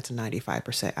program that's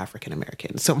 95% African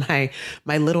American. So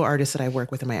my little artists that I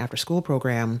work with in my after school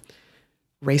program,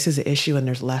 race is an issue, and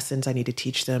there's lessons I need to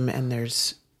teach them. And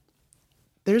there's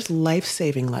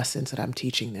life-saving lessons that I'm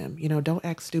teaching them. Don't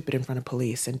act stupid in front of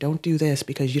police, and don't do this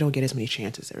because you don't get as many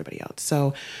chances as everybody else.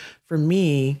 So for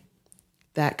me,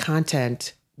 that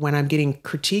content, when I'm getting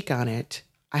critique on it,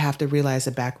 I have to realize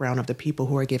the background of the people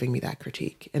who are giving me that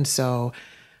critique. And so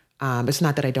it's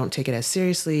not that I don't take it as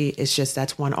seriously. It's just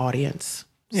that's one audience.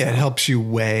 Yeah, So, it helps you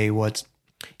weigh what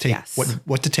to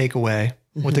take away,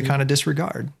 what to kind of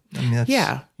disregard. I mean, that's,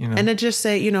 And then just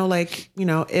say,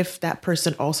 if that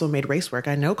person also made race work,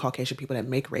 I know Caucasian people that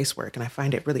make race work, and I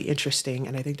find it really interesting.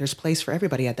 And I think there's place for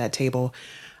everybody at that table.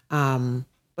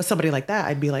 But somebody like that,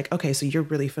 I'd be like, okay, so you're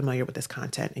really familiar with this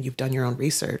content and you've done your own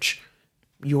research.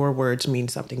 Your words mean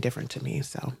something different to me.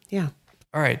 So, yeah.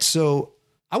 All right. So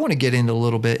I want to get into a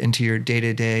little bit into your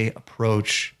day-to-day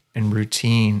approach and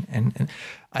routine. And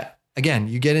again,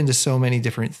 you get into so many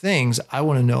different things. I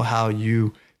want to know how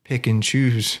you pick and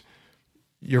choose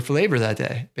your flavor that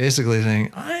day. Basically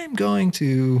saying, I'm going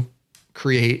to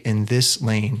create in this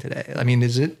lane today. I mean,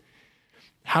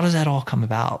 how does that all come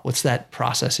about? What's that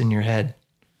process in your head?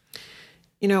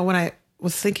 When I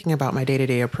was thinking about my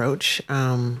day-to-day approach,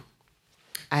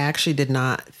 I actually did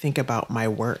not think about my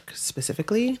work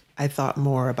specifically. I thought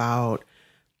more about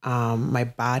my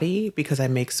body, because I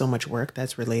make so much work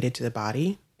that's related to the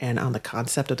body and on the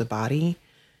concept of the body.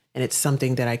 And it's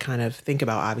something that I kind of think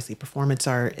about. Obviously, performance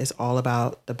art is all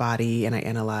about the body, and I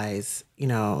analyze,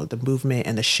 the movement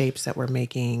and the shapes that we're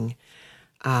making.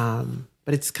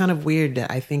 But it's kind of weird that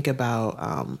I think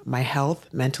about my health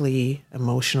mentally,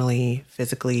 emotionally,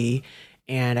 physically,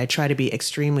 and I try to be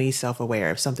extremely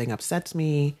self-aware. If something upsets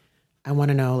me, I want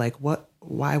to know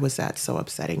why was that so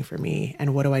upsetting for me?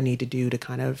 And what do I need to do to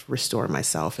kind of restore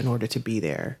myself in order to be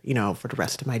there, for the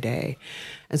rest of my day?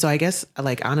 And so I guess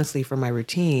honestly, for my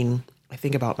routine, I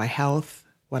think about my health,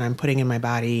 what I'm putting in my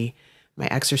body, my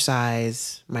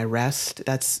exercise, my rest.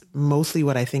 That's mostly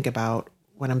what I think about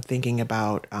when I'm thinking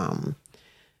about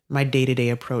my day-to-day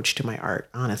approach to my art,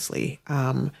 honestly.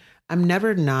 I'm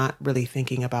never not really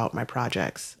thinking about my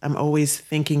projects. I'm always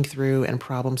thinking through and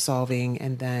problem solving.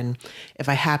 And then if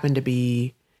I happen to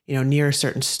be, near a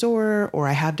certain store, or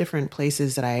I have different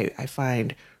places that I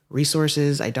find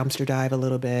resources, I dumpster dive a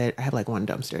little bit. I have one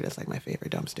dumpster that's my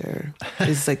favorite dumpster.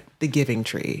 It's the giving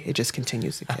tree. It just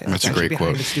continues to give. That's a great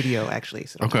behind quote. The studio, actually.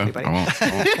 So don't Okay, tell anybody.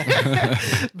 I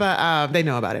won't. But they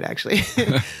know about it, actually.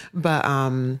 But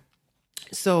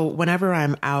so whenever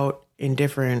I'm out in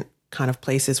different kind of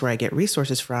places where I get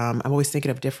resources from, I'm always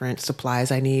thinking of different supplies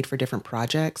I need for different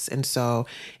projects. And so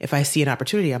if I see an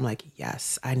opportunity, I'm like,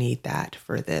 yes, I need that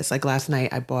for this. Like last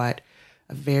night, I bought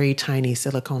a very tiny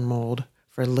silicone mold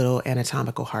for a little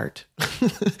anatomical heart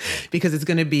because it's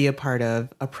going to be a part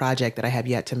of a project that I have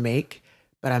yet to make,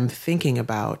 but I'm thinking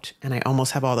about, and I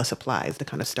almost have all the supplies to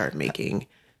kind of start making.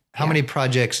 How many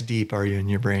projects deep are you in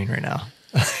your brain right now?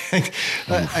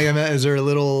 Is there a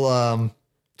little,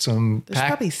 some There's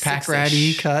probably pack six-ish.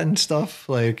 ratty cut and stuff?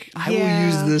 I will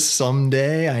use this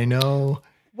someday. I know.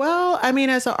 Well, I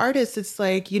mean, as an artist, it's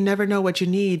you never know what you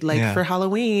need. For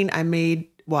Halloween,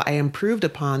 I improved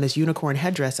upon this unicorn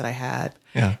headdress that I had,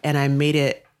 and I made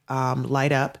it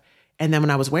light up. And then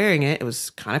when I was wearing it, it was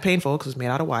kind of painful because it was made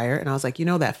out of wire. And I was like,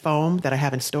 that foam that I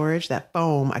have in storage, that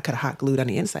foam, I could have hot glued on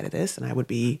the inside of this, and I would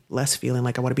be less feeling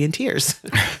like I want to be in tears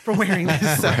from wearing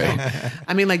this. So,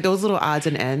 I mean, those little odds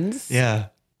and ends. Yeah.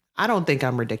 I don't think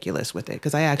I'm ridiculous with it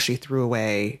because I actually threw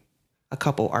away a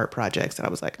couple art projects that I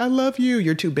was like, I love you.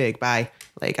 You're too big. Bye.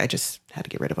 I just had to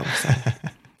get rid of them. So.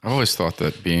 I've always thought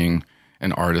that being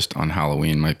an artist on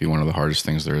Halloween might be one of the hardest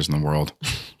things there is in the world.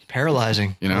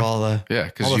 Paralyzing. All the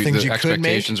because all the things the you could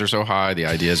make. expectations are so high. The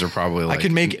ideas are probably I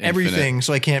could make infinite. everything,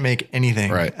 so I can't make anything.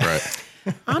 Right.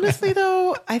 Honestly,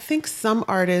 though, I think some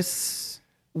artists,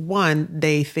 one,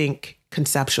 they think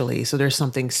conceptually. So there's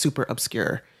something super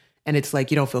obscure. And it's you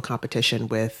don't feel competition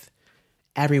with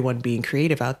everyone being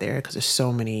creative out there because there's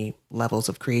so many levels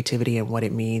of creativity and what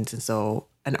it means. And so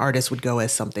an artist would go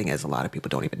as something as a lot of people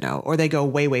don't even know, or they go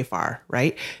way, way far,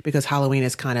 right? Because Halloween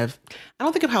is I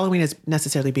don't think of Halloween as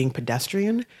necessarily being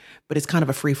pedestrian, but it's kind of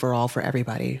a free for all for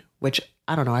everybody, which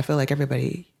I don't know. I feel like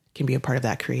everybody can be a part of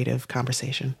that creative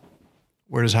conversation.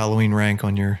 Where does Halloween rank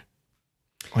on your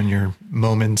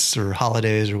moments or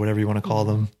holidays or whatever you want to call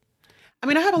them? I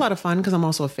mean, I have a lot of fun because I'm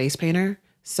also a face painter.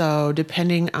 So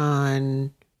depending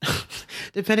on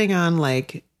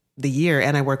the year,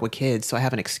 and I work with kids, so I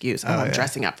have an excuse. I'm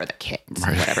dressing up for the kids,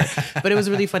 whatever. But it was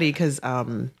really funny because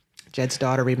Jed's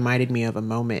daughter reminded me of a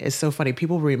moment. It's so funny.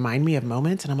 People remind me of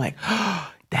moments, and I'm like,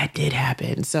 oh, that did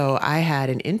happen. So I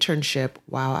had an internship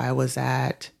while I was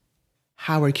at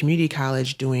Howard Community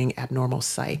College doing abnormal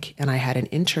psych, and I had an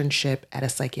internship at a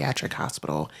psychiatric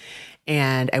hospital.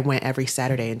 And I went every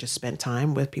Saturday and just spent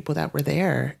time with people that were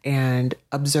there and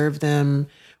observed them,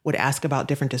 would ask about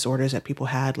different disorders that people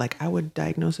had. I would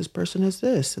diagnose this person as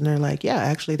this. And they're like, yeah,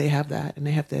 actually they have that and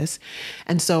they have this.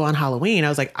 And so on Halloween, I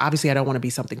was like, obviously I don't want to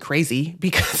be something crazy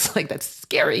because that's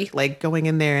scary, going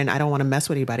in there, and I don't want to mess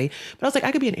with anybody. But I was like,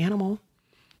 I could be an animal,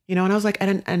 and I was like,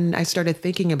 and I started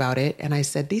thinking about it. And I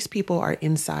said, these people are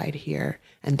inside here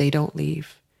and they don't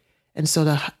leave. And so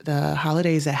the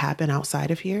holidays that happen outside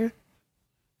of here,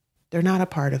 they're not a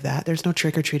part of that. There's no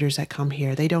trick-or-treaters that come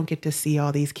here. They don't get to see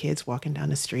all these kids walking down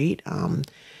the street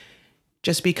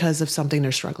just because of something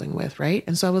they're struggling with, right?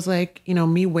 And so I was like,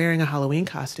 me wearing a Halloween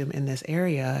costume in this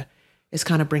area is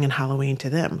kind of bringing Halloween to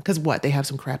them. Because they have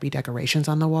some crappy decorations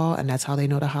on the wall, and that's how they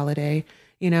know the holiday,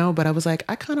 But I was like,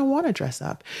 I kind of want to dress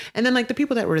up. And then the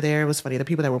people that were there, it was funny. The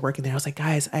people that were working there, I was like,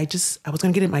 guys, I was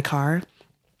going to get in my car,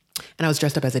 and I was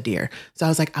dressed up as a deer. So I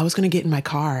was like, I was going to get in my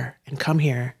car and come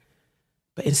here.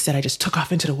 But instead, I just took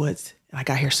off into the woods, and I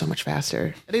got here so much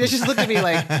faster. And they just looked at me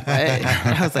like, what?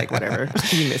 And I was like, whatever,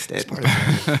 you missed it.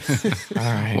 All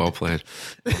right. Well played.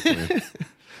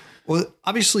 Well,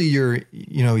 obviously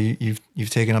you've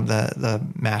taken up the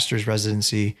master's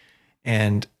residency,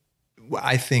 and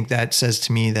I think that says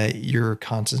to me that you're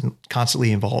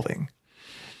constantly evolving.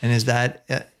 And is that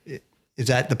is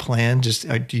that the plan? Just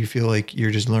do you feel like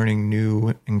you're just learning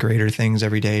new and greater things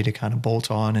every day to kind of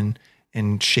bolt on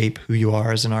and shape who you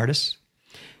are as an artist?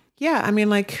 Yeah. I mean,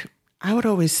 like, I would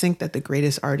always think that the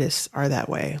greatest artists are that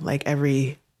way. Like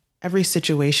every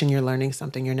situation you're learning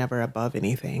something, you're never above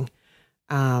anything.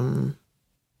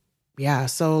 Yeah.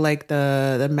 So like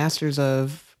the masters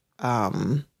of,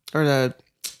 or the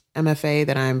MFA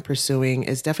that I'm pursuing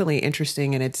is definitely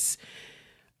interesting. And it's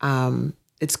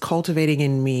cultivating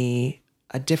in me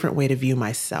a different way to view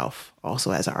myself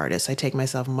also as an artist. I take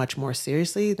myself much more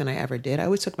seriously than I ever did. I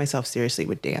always took myself seriously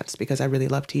with dance because I really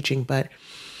love teaching, but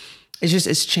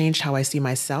it's changed how I see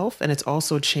myself. And it's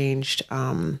also changed,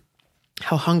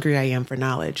 how hungry I am for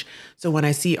knowledge. So when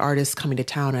I see artists coming to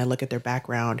town and I look at their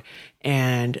background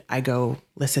and I go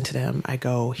listen to them, I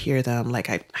go hear them. Like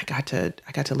I got to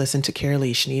listen to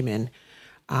Carolee Schneeman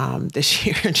this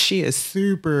year, and she is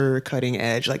super cutting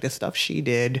edge. Like the stuff she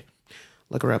did,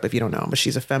 look her up if you don't know, but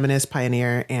she's a feminist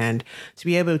pioneer. And to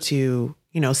be able to,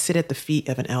 sit at the feet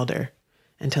of an elder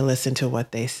and to listen to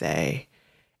what they say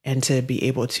and to be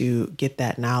able to get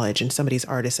that knowledge. And some of these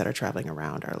artists that are traveling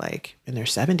around are like in their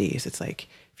 70s. It's like,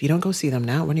 if you don't go see them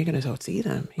now, when are you going to go see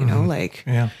them?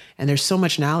 Yeah. And there's so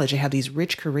much knowledge. They have these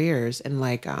rich careers, and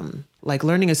like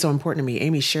learning is so important to me.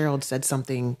 Amy Sherrill said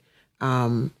something,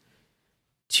 to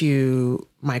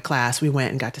my class. We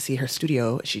went and got to see her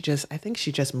studio. I think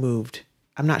she just moved.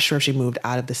 I'm not sure if she moved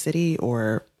out of the city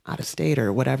or out of state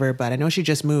or whatever, but I know she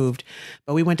just moved.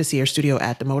 But we went to see her studio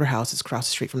at the Motor House. It's across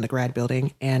the street from the grad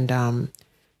building. And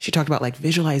she talked about like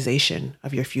visualization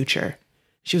of your future.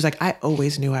 She was like, I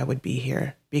always knew I would be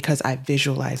here because I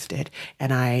visualized it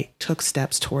and I took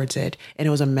steps towards it. And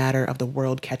it was a matter of the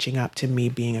world catching up to me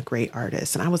being a great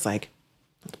artist. And I was like,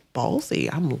 ballsy.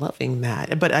 I'm loving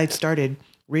that. But I started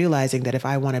realizing that if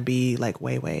I want to be like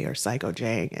Weiwei or Psycho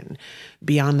Jang and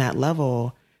be on that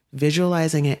level,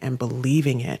 visualizing it and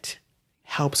believing it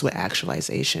helps with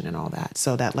actualization and all that.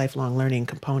 So that lifelong learning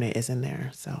component is in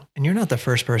there. So, and you're not the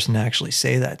first person to actually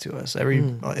say that to us.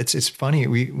 It's funny.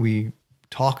 We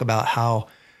talk about how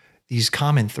these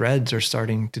common threads are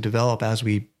starting to develop as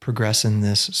we progress in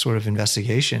this sort of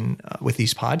investigation with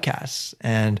these podcasts.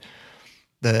 And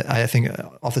I think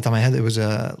off the top of my head, it was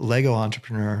a Lego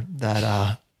entrepreneur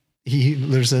that he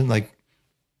lives in, like,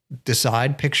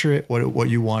 picture it, what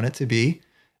you want it to be,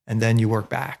 and then you work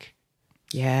back.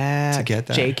 Yeah. To get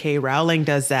that. J.K. Rowling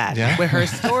does that with her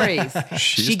stories.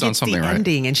 She gets something the right.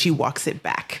 ending and she walks it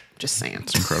back. Just saying.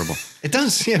 It's incredible. It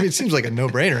does. Yeah, it seems like a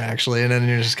no-brainer, actually. And then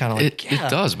you're just kind of like, It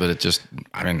does, but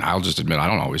I'll just admit I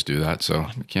don't always do that. So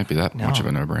it can't be that much of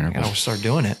a no-brainer. I'll start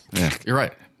doing it. Yeah, you're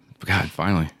right. God,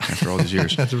 finally, after all these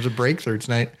years. That was a breakthrough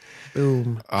tonight.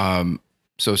 Boom.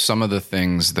 So some of the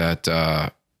things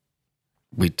that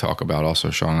we talk about also,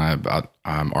 Sean and I, about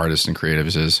artists and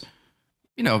creatives is,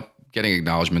 getting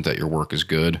acknowledgement that your work is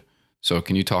good. So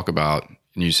can you talk about,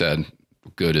 and you said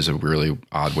good is a really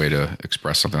odd way to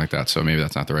express something like that. So maybe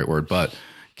that's not the right word, but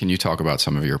can you talk about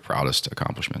some of your proudest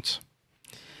accomplishments?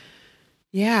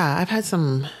 Yeah, I've had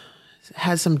some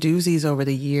doozies over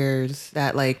the years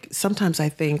that, like, sometimes I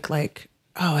think like,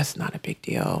 oh, it's not a big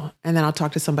deal. And then I'll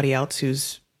talk to somebody else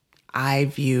who's I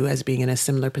view as being in a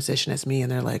similar position as me.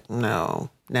 And they're like, no,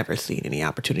 never seen any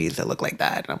opportunities that look like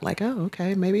that. And I'm like, oh,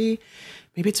 okay, maybe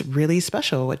it's really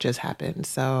special what just happened.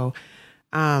 So,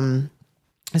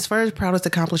 as far as proudest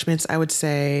accomplishments, I would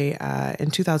say,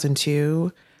 in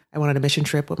 2002, I went on a mission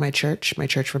trip with my church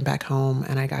from back home,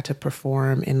 and I got to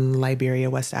perform in Liberia,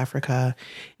 West Africa.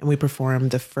 And we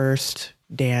performed the first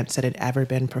dance that had ever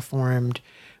been performed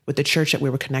with the church that we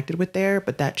were connected with there.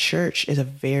 But that church is a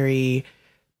very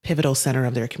pivotal center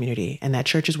of their community. And that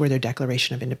church is where their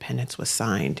Declaration of Independence was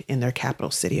signed in their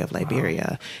capital city of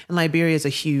Liberia. Wow. And Liberia is a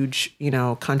huge,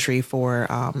 country for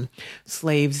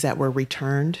slaves that were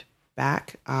returned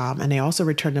back. And they also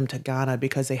returned them to Ghana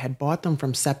because they had bought them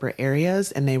from separate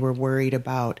areas and they were worried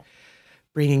about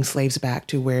bringing slaves back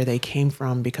to where they came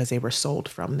from because they were sold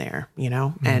from there,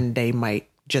 and they might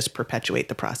just perpetuate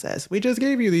the process. We just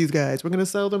gave you these guys. We're going to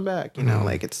sell them back.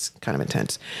 Like it's kind of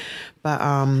intense. But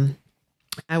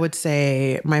I would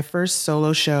say my first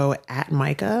solo show at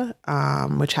MICA,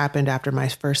 which happened after my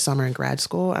first summer in grad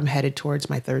school. I'm headed towards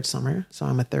my third summer. So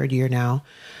I'm a third year now.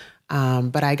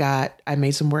 But I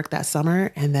made some work that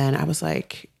summer, and then I was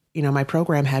like, my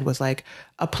program head was like,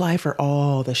 apply for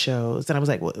all the shows. And I was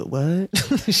like, what?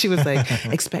 She was like,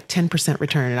 expect 10%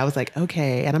 return. And I was like,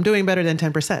 okay. And I'm doing better than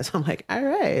 10%. So I'm like, all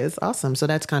right, it's awesome. So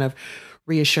that's kind of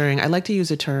reassuring. I like to use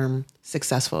the term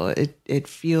successful. It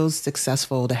feels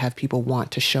successful to have people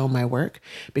want to show my work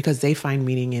because they find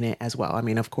meaning in it as well. I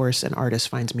mean, of course, an artist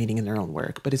finds meaning in their own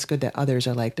work, but it's good that others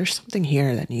are like, there's something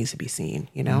here that needs to be seen,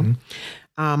 you know?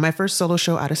 My first solo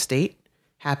show out of state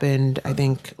happened, I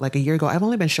think, like a year ago. I've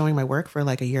only been showing my work for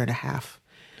like a year and a half.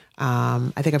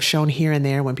 I think I've shown here and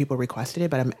there when people requested it,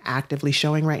 but I'm actively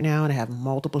showing right now and I have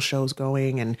multiple shows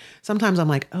going. And sometimes I'm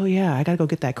like, oh yeah, I got to go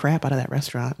get that crap out of that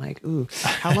restaurant. Like, ooh,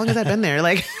 how long has that been there?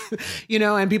 Like, you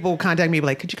know, and people contact me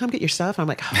like, could you come get your stuff? I'm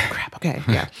like, oh crap. Okay.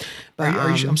 Yeah. But,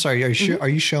 I'm sorry. Are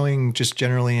you showing just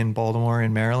generally in Baltimore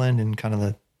and Maryland and kind of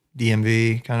the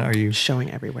DMV kind of, are you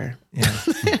showing everywhere? Yeah.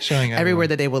 Showing everywhere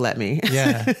that they will let me.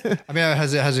 Yeah. I mean,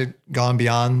 has it gone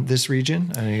beyond this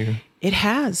region? It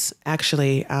has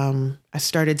actually. I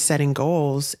started setting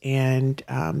goals, and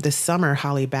this summer,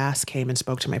 Holly Bass came and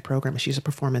spoke to my program. She's a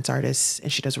performance artist,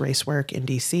 and she does race work in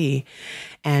DC.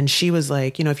 And she was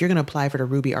like, you know, if you're going to apply for the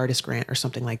Ruby Artist Grant or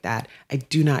something like that, I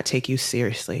do not take you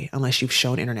seriously unless you've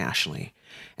shown internationally.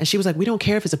 And she was like, we don't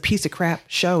care if it's a piece of crap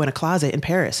show in a closet in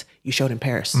Paris. You showed in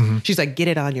Paris. She's like, get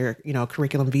it on your, you know,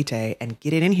 curriculum vitae and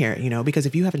get it in here, you know, because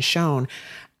if you haven't shown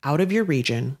out of your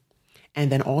region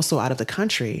and then also out of the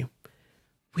country,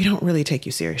 we don't really take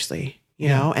you seriously, you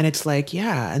know? And it's like,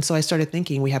 yeah. And so I started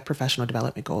thinking we have professional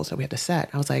development goals that we have to set.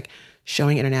 I was like,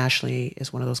 showing internationally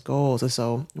is one of those goals. And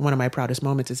so one of my proudest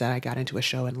moments is that I got into a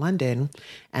show in London,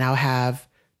 and I'll have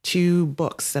 2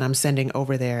 books that I'm sending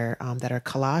over there that are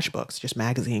collage books, just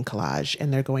magazine collage.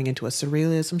 And they're going into a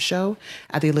surrealism show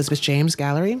at the Elizabeth James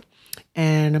Gallery.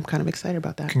 And I'm kind of excited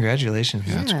about that. Congratulations.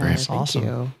 Yeah, that's great. Thank Awesome.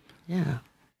 you. Yeah.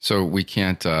 So we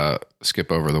can't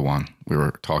skip over the one we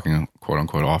were talking, quote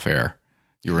unquote, off air.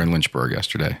 You were in Lynchburg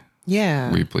yesterday. Yeah.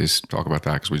 Will you please talk about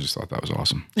that? Because we just thought that was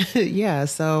awesome. Yeah.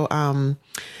 So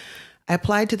I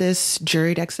applied to this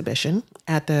juried exhibition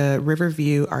at the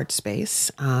Riverview Art Space.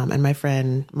 And my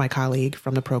friend, my colleague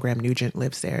from the program, Nugent,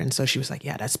 lives there. And so she was like,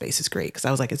 yeah, that space is great. Because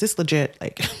I was like, is this legit?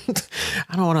 Like,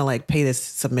 I don't want to like pay this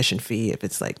submission fee if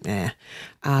it's like, eh.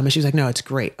 And she was like, no, it's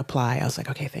great. Apply. I was like,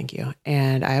 okay, thank you.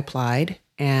 And I applied.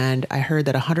 And I heard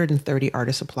that 130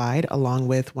 artists applied, along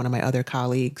with one of my other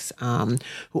colleagues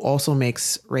who also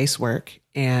makes race work.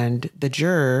 And the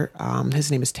juror, his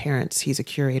name is Terrence. He's a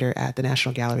curator at the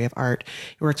National Gallery of Art.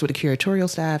 He works with the curatorial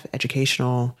staff,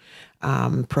 educational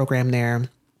program there.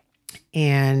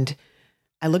 And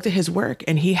I looked at his work,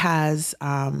 and he has,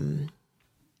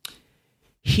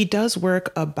 he does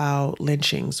work about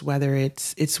lynchings, whether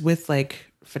it's with like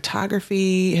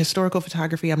photography, historical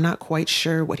photography. I'm not quite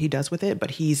sure what he does with it,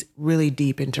 but he's really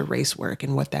deep into race work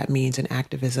and what that means in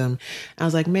activism. And I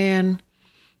was like, man,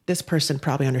 this person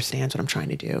probably understands what I'm trying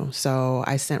to do. So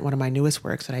I sent one of my newest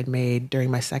works that I'd made during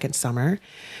my second summer,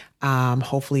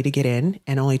 hopefully to get in.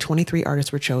 And only 23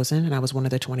 artists were chosen, and I was one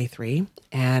of the 23.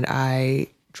 And I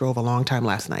drove a long time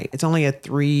last night. It's only a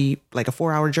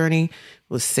 4-hour journey. It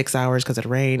was 6 hours because of the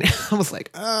rain. I was like,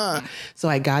 ah. So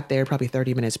I got there probably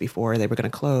 30 minutes before they were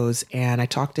going to close. And I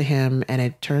talked to him, and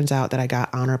it turns out that I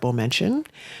got honorable mention,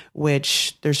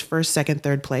 which there's first, second,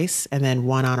 third place, and then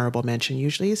one honorable mention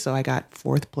usually. So I got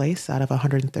 4th place out of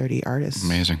 130 artists.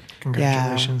 Amazing.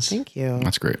 Congratulations. Yeah, thank you.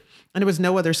 That's great. And there was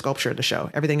no other sculpture in the show.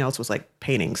 Everything else was like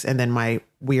paintings. And then my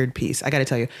weird piece, I got to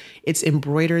tell you, it's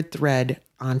embroidered thread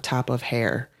on top of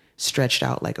hair stretched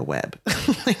out like a web.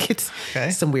 Like it's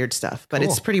some weird stuff, but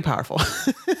it's pretty powerful.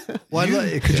 Well,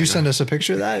 could you send us a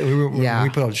picture of that? When we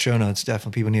put out the show notes,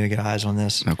 definitely people need to get eyes on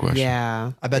this. No question.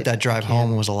 Yeah. I bet that drive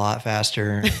home was a lot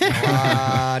faster. A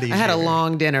lot easier. I had a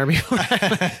long dinner before.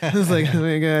 I was like, oh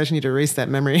my gosh, I need to erase that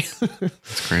memory.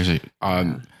 It's crazy.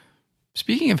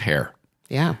 Speaking of hair.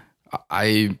 Yeah.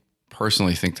 I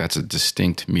personally think that's a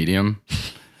distinct medium.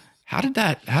 How did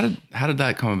that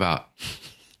come about?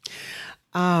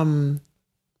 In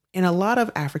a lot of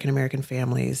African-American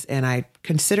families, and I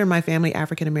consider my family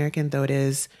African-American, though it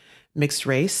is mixed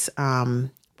race,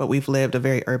 but we've lived a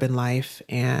very urban life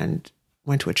and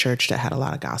went to a church that had a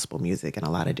lot of gospel music and a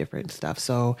lot of different stuff.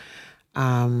 So,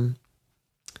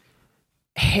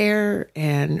 hair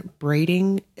and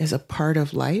braiding is a part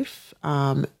of life.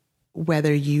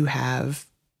 Whether you have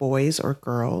boys or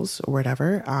girls or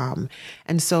whatever.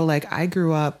 And so like I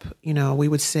grew up, you know, we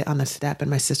would sit on the step, and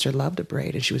my sister loved to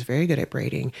braid, and she was very good at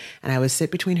braiding. And I would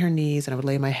sit between her knees, and I would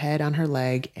lay my head on her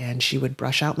leg, and she would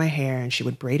brush out my hair, and she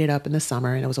would braid it up in the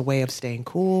summer. And it was a way of staying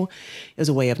cool. It was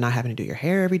a way of not having to do your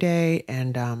hair every day.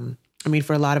 And I mean,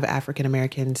 for a lot of African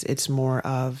Americans, it's more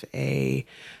of a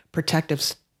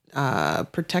protective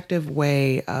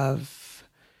way of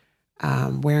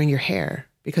wearing your hair.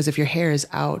 because if your hair is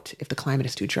out, if the climate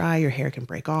is too dry, your hair can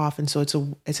break off. And so it's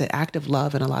an act of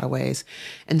love in a lot of ways.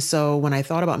 And so when I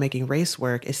thought about making race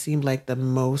work, it seemed like the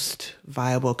most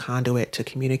viable conduit to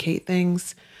communicate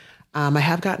things. I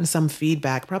have gotten some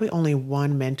feedback. Probably only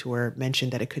one mentor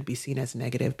mentioned that it could be seen as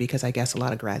negative because I guess a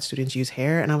lot of grad students use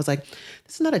hair. And I was like,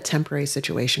 this is not a temporary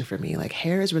situation for me. Like,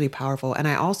 hair is really powerful. And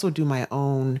I also do my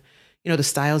own, the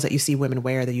styles that you see women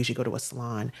wear, they usually go to a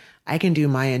salon. I can do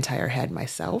my entire head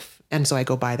myself. And so I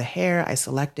go buy the hair, I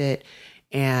select it,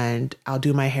 and I'll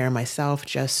do my hair myself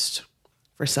just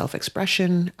for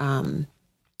self-expression.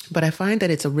 But I find that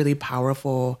it's a really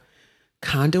powerful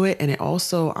conduit, and it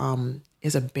also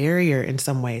is a barrier in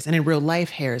some ways. And in real life,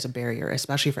 hair is a barrier,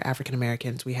 especially for African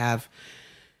Americans. We have,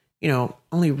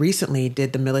 only recently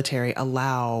did the military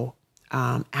allow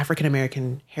African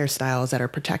American hairstyles that are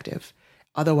protective.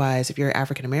 Otherwise, if you're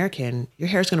African American, your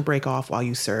hair is going to break off while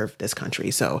you serve this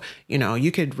country. So,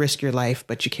 you could risk your life,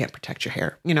 but you can't protect your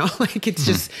hair. Like, it's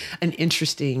just an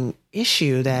interesting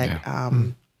issue that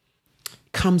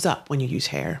comes up when you use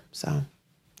hair. So,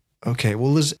 okay,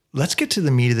 well, Liz, let's get to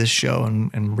the meat of this show,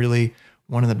 and really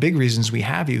one of the big reasons we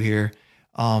have you here,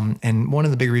 and one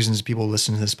of the big reasons people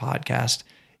listen to this podcast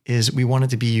is we want it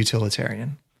to be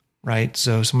utilitarian, right?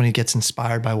 So somebody gets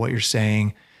inspired by what you're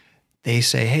saying. They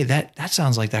say, hey, that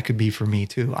sounds like that could be for me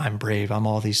too. I'm brave. I'm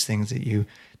all these things that you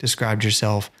described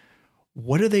yourself.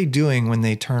 What are they doing when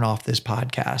they turn off this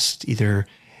podcast, either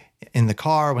in the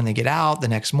car, when they get out the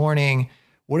next morning?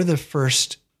 What are the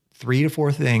first 3 to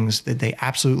 4 things that they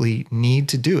absolutely need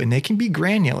to do? And they can be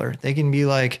granular. They can be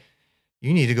like,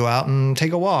 you need to go out and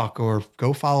take a walk, or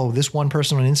go follow this one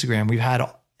person on Instagram. We've had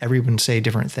everyone say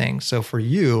different things. So for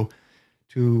you,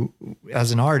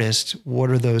 as an artist,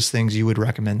 what are those things you would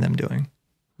recommend them doing?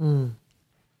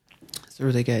 It's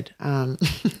really good. I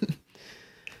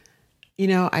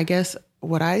guess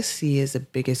what I see as the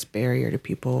biggest barrier to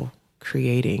people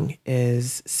creating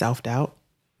is self-doubt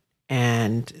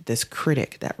and this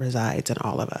critic that resides in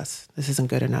all of us. This isn't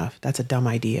good enough. That's a dumb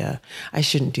idea. I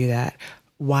shouldn't do that.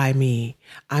 Why me?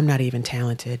 I'm not even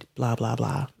talented, blah, blah,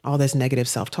 blah. All this negative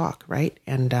self-talk, right?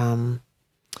 And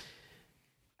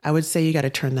I would say you got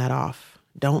to turn that off.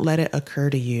 Don't let it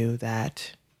occur to you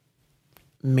that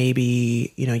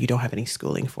maybe, you don't have any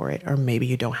schooling for it, or maybe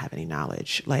you don't have any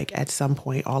knowledge. Like, at some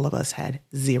point, all of us had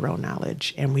zero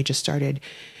knowledge, and we just started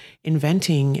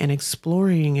inventing and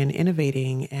exploring and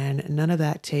innovating. And none of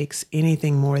that takes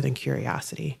anything more than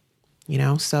curiosity,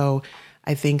 So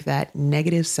I think that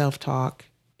negative self-talk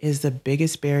is the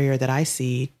biggest barrier that I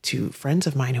see to friends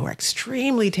of mine who are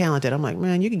extremely talented. I'm like,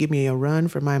 man, you can give me a run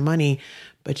for my money,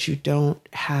 but you don't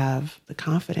have the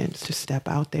confidence to step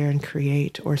out there and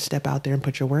create, or step out there and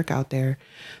put your work out there.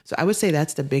 So I would say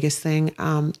that's the biggest thing.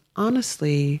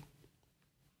 Honestly,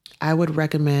 I would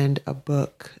recommend a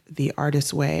book, The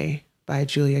Artist's Way by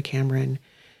Julia Cameron.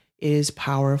 It is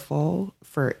powerful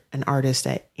for an artist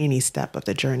at any step of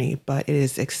the journey, but it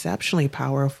is exceptionally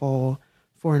powerful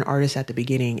for an artist at the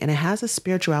beginning. And it has a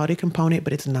spirituality component,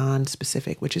 but it's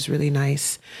non-specific, which is really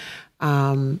nice.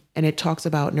 And it talks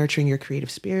about nurturing your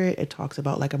creative spirit. It talks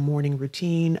about like a morning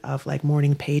routine of like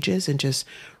morning pages, and just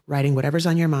writing whatever's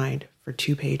on your mind for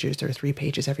 2 pages or 3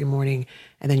 pages every morning.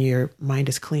 And then your mind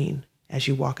is clean as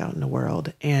you walk out in the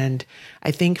world. And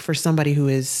I think for somebody who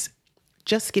is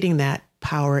just getting that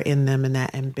power in them and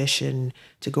that ambition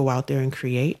to go out there and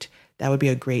create, that would be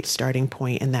a great starting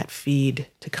point, and that feed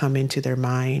to come into their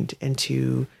mind and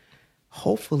to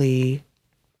hopefully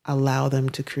allow them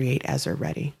to create as they're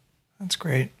ready. That's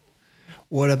great.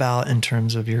 What about in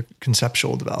terms of your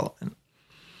conceptual development?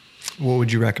 What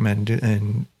would you recommend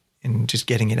in just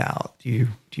getting it out? Do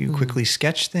you quickly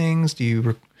sketch things? Do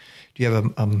you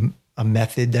have a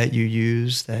method that you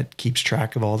use that keeps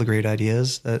track of all the great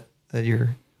ideas that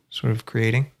you're sort of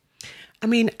creating? I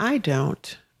mean, I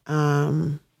don't.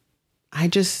 I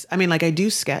do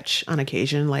sketch on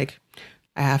occasion. Like,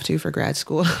 I have to for grad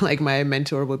school. Like, my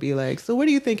mentor would be like, so what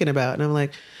are you thinking about? And I'm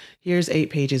like, here's 8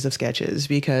 pages of sketches,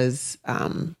 because,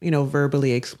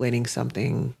 verbally explaining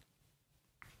something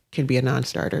can be a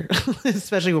non-starter,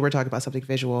 especially when we're talking about something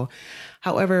visual.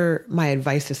 However, my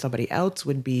advice to somebody else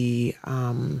would be,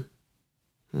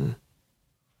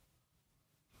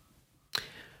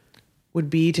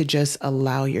 to just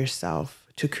allow yourself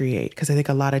to create. Because I think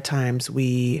a lot of times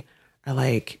we are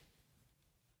like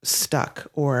stuck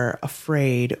or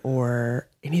afraid or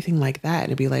anything like that. And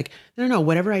it'd be like, no,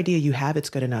 whatever idea you have, it's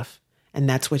good enough. And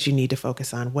that's what you need to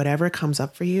focus on. Whatever comes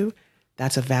up for you,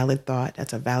 that's a valid thought.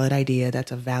 That's a valid idea.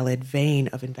 That's a valid vein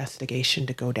of investigation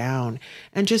to go down,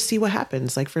 and just see what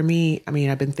happens. Like, for me,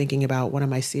 I've been thinking about one of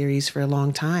my series for a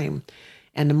long time.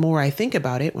 And the more I think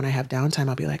about it, when I have downtime,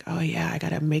 I'll be like, oh yeah, I got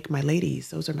to make my ladies.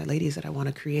 Those are my ladies that I want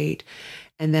to create.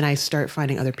 And then I start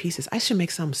finding other pieces. I should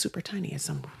make some super tiny and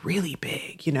some really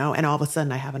big, you know, and all of a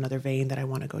sudden I have another vein that I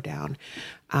want to go down.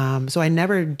 So I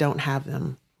never don't have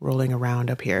them rolling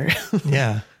around up here.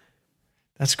 Yeah,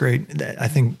 that's great. I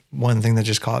think one thing that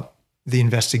just caught the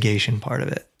investigation part of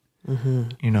it,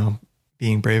 you know,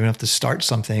 being brave enough to start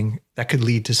something that could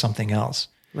lead to something else.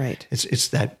 Right. It's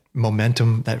that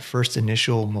momentum, that first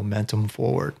initial momentum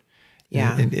forward.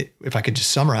 Yeah. And if I could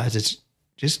just summarize, it's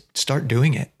just start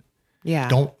doing it. Yeah.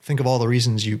 Don't think of all the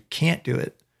reasons you can't do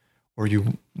it or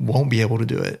you won't be able to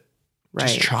do it. Right.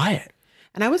 Just try it.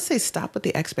 And I would say stop with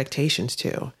the expectations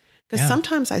too. Because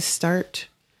sometimes I start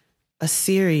a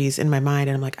series in my mind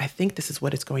and I'm like, I think this is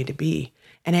what it's going to be.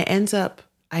 And it ends up,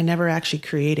 I never actually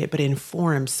create it, but it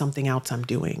informs something else I'm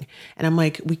doing. And I'm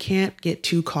like, we can't get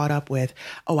too caught up with,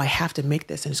 oh, I have to make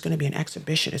this and it's going to be an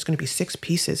exhibition. It's going to be 6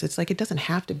 pieces. It's like, it doesn't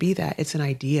have to be that. It's an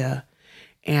idea.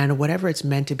 And whatever it's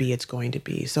meant to be, it's going to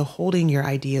be. So holding your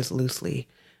ideas loosely,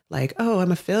 like, oh,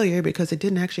 I'm a failure because it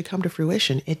didn't actually come to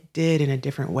fruition. It did in a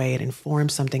different way. It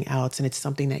informed something else. And it's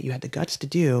something that you had the guts to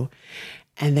do.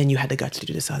 And then you had the guts to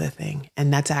do this other thing.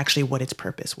 And that's actually what its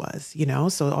purpose was, you know?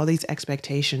 So all these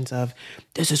expectations of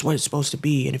this is what it's supposed to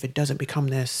be. And if it doesn't become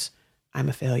this, I'm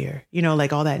a failure. You know,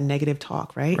 like all that negative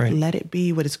talk, right? Let it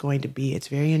be what it's going to be. It's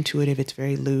very intuitive. It's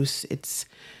very loose.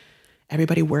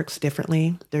 Everybody works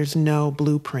differently. There's no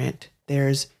blueprint.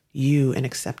 There's you and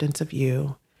acceptance of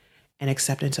you and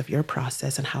acceptance of your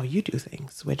process and how you do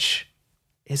things, which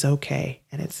is okay.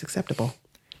 And it's acceptable.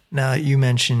 Now you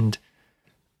mentioned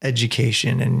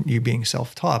education and you being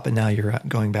self-taught, but now you're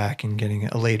going back and getting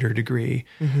a later degree.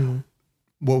 Mm-hmm.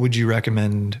 What would you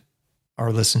recommend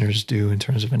our listeners do in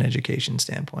terms of an education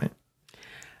standpoint?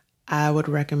 I would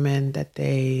recommend that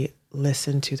they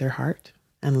listen to their heart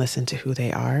and listen to who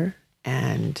they are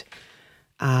and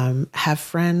have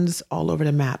friends all over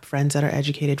the map, friends that are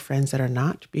educated, friends that are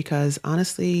not, because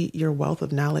honestly, your wealth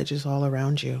of knowledge is all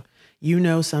around you. You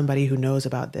know somebody who knows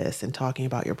about this and talking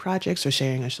about your projects or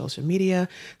sharing on social media,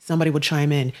 somebody will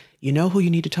chime in. You know who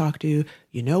you need to talk to.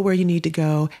 You know where you need to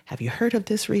go. Have you heard of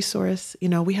this resource? You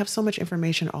know, we have so much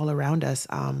information all around us.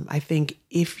 I think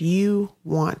if you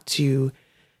want to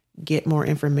get more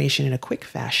information in a quick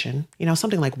fashion, you know,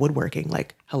 something like woodworking,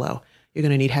 like, hello, you're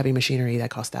going to need heavy machinery that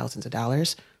costs thousands of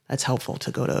dollars. That's helpful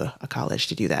to go to a college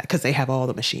to do that because they have all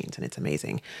the machines and it's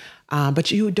amazing.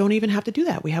 But you don't even have to do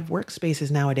that. We have workspaces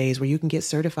nowadays where you can get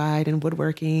certified in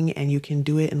woodworking and you can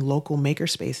do it in local maker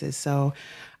spaces. So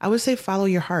I would say follow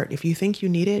your heart. If you think you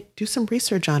need it, do some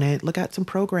research on it. Look at some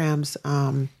programs.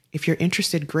 If you're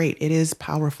interested, great. It is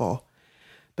powerful,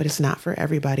 but it's not for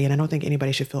everybody. And I don't think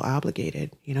anybody should feel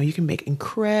obligated. You know, you can make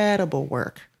incredible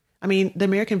work. I mean, the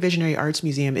American Visionary Arts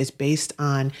Museum is based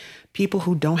on people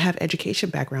who don't have education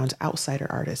backgrounds, outsider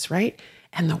artists, right?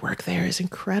 And the work there is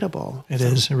incredible. It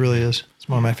is. It really is. It's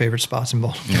one of my favorite spots in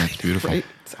Baltimore. Yeah, it's beautiful. Right?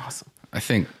 It's awesome. I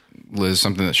think, Liz,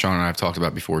 something that Sean and I have talked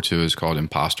about before too is called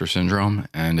imposter syndrome.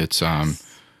 And it's, I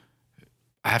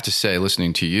have to say,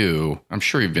 listening to you, I'm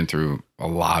sure you've been through a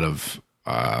lot of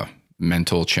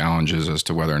mental challenges as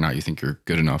to whether or not you think you're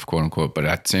good enough, quote unquote. But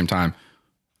at the same time,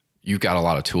 you've got a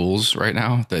lot of tools right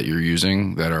now that you're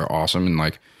using that are awesome. And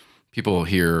like people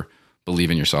here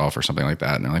believe in yourself or something like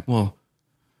that. And they're like, well,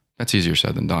 that's easier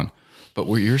said than done. But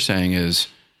what you're saying is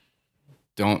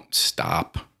don't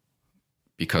stop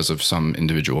because of some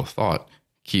individual thought.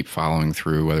 Keep following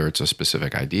through, whether it's a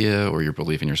specific idea or your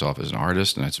belief in yourself as an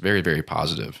artist. And it's very, very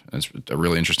positive. And it's a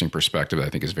really interesting perspective that I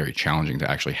think is very challenging to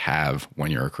actually have when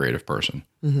you're a creative person.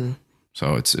 Mm-hmm.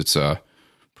 So it's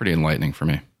pretty enlightening for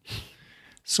me.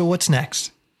 So what's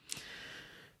next?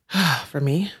 For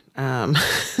me,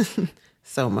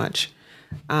 so much.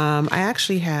 I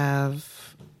actually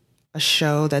have a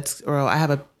show I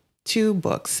have 2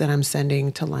 books that I'm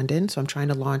sending to London. So I'm trying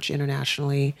to launch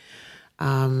internationally.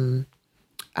 I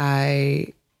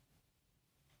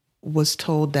was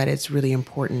told that it's really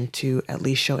important to at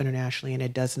least show internationally, and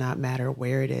it does not matter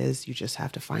where it is. You just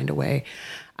have to find a way.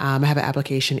 I have an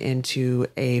application into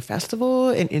a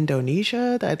festival in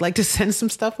Indonesia that I'd like to send some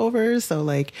stuff over. So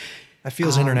like, that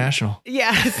feels international.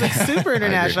 Yeah, it's like super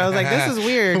international. I was like, this is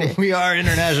weird. We are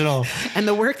international. And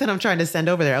the work that I'm trying to send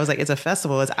over there, I was like, it's a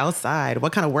festival. It's outside.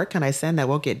 What kind of work can I send that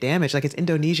won't get damaged? Like, it's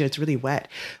Indonesia. It's really wet.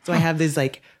 So I have these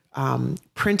like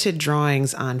printed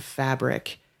drawings on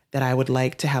fabric that I would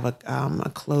like to have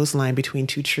a clothesline between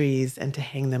 2 trees and to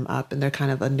hang them up. And they're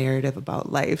kind of a narrative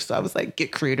about life. So I was like,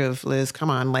 get creative, Liz. Come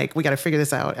on. Like, we got to figure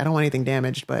this out. I don't want anything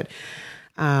damaged. But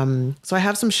so I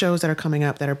have some shows that are coming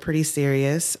up that are pretty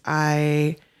serious.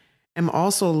 I am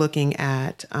also looking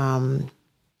at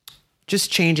just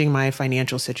changing my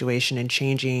financial situation and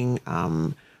changing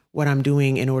what I'm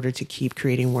doing in order to keep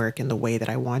creating work in the way that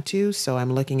I want to. So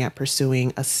I'm looking at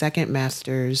pursuing a second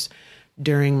master's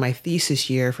during my thesis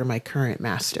year for my current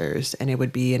master's, and it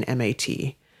would be an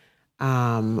MAT,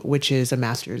 which is a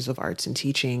Master's of Arts in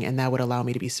Teaching, and that would allow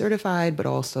me to be certified, but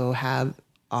also have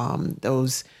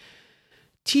those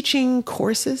teaching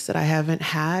courses that I haven't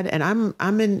had. And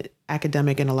I'm an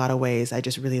academic in a lot of ways. I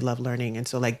just really love learning. And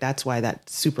so like, that's why that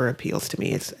super appeals to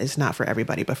me. It's not for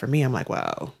everybody, but for me, I'm like,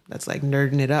 wow, that's like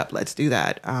nerding it up. Let's do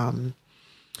that.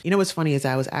 What's funny is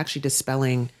I was actually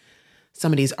dispelling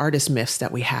some of these artist myths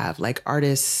that we have. Like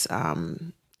artists,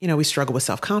 we struggle with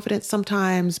self-confidence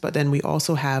sometimes, but then we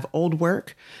also have old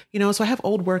work, so I have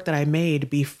old work that I made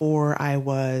before I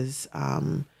was,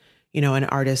 an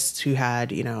artist who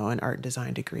had, an art and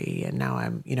design degree. And now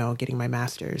I'm, getting my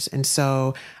master's. And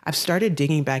so I've started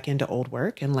digging back into old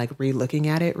work and like re-looking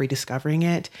at it, rediscovering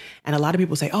it. And a lot of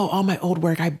people say, oh, all my old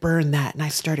work, I burned that and I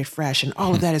started fresh and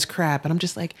all of that is crap. And I'm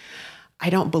just like, I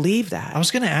don't believe that. I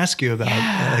was going to ask you about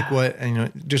like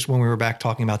what, just when we were back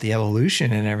talking about the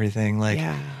evolution and everything, like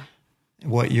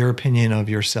what your opinion of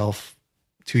yourself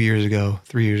 2 years ago,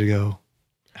 3 years ago,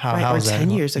 or 10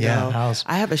 years ago. Yeah,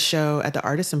 I have a show at the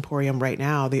Artist Emporium right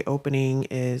now. The opening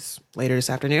is later this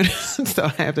afternoon. So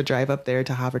I have to drive up there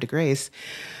to Havre de Grace.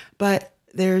 But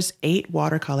there's 8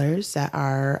 watercolors that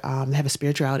are have a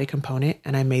spirituality component.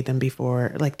 And I made them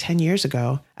before, like 10 years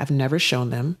ago. I've never shown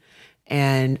them.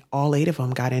 And all 8 of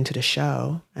them got into the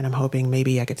show. And I'm hoping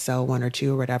maybe I could sell 1 or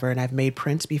 2 or whatever. And I've made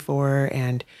prints before.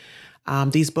 And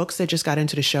these books that just got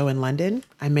into the show in London,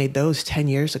 I made those 10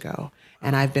 years ago.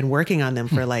 And I've been working on them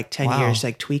for like 10 years,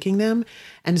 like tweaking them.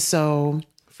 And so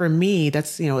for me,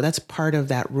 that's part of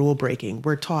that rule breaking.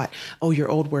 We're taught, oh, your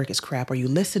old work is crap. Or you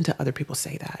listen to other people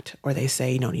say that. Or they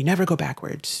say, you never go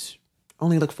backwards.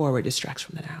 Only look forward, distracts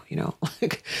from the now,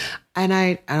 And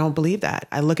I don't believe that.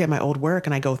 I look at my old work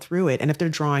and I go through it. And if they're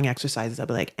drawing exercises, I'll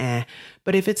be like, eh.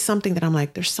 But if it's something that I'm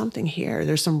like, there's something here,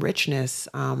 there's some richness.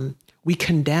 We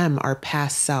condemn our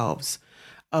past selves.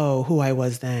 Oh, who I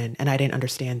was then, and I didn't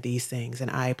understand these things,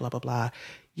 and I blah, blah, blah.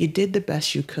 You did the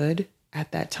best you could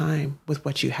at that time with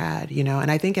what you had, And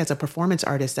I think as a performance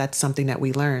artist, that's something that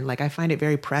we learn. Like I find it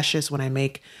very precious when I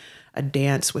make a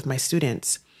dance with my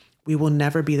students. We will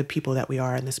never be the people that we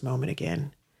are in this moment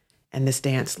again. And this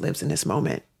dance lives in this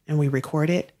moment, and we record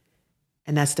it.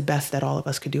 And that's the best that all of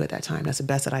us could do at that time. That's the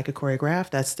best that I could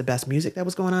choreograph. That's the best music that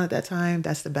was going on at that time.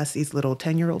 That's the best these little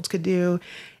 10-year-olds could do.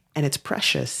 And it's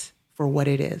precious for what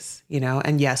it is,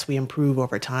 And yes, we improve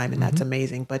over time and that's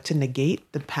amazing. But to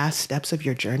negate the past steps of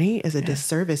your journey is a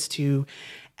disservice to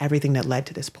everything that led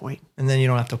to this point. And then you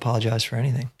don't have to apologize for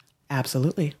anything.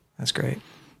 Absolutely. That's great.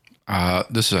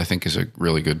 This I think is a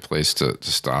really good place to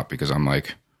stop because I'm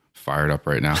like fired up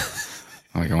right now.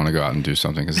 Like I want to go out and do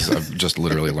something because I've just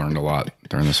literally learned a lot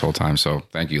during this whole time. So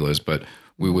thank you, Liz. But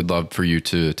we would love for you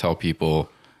to tell people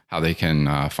how they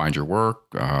can find your work,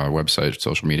 website,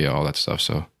 social media, all that stuff.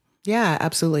 So yeah,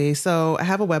 absolutely. So I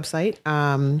have a website,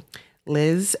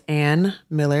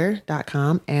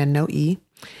 lizannmiller.com, and no E.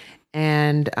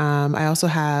 And I also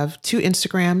have 2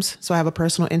 Instagrams. So I have a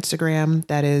personal Instagram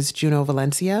that is Juno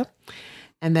Valencia.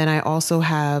 And then I also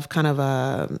have kind of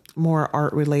a more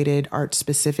art-related,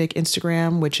 art-specific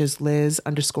Instagram, which is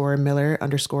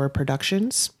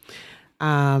Liz_Miller_Productions.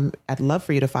 I'd love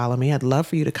for you to follow me. I'd love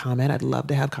for you to comment. I'd love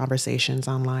to have conversations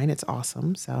online. It's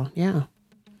awesome. So yeah.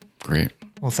 Great.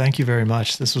 Well, thank you very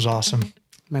much. This was awesome.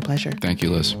 My pleasure. Thank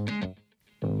you, Liz.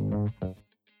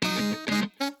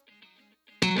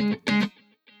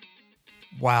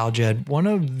 Wow, Jed, one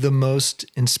of the most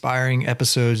inspiring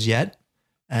episodes yet.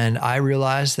 And I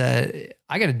realized that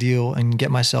I got to deal and get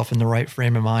myself in the right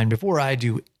frame of mind before I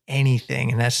do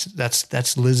anything. And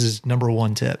that's Liz's number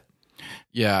 1 tip.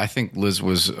 Yeah, I think Liz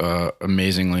was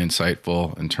amazingly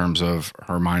insightful in terms of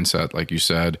her mindset, like you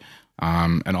said.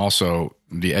 And also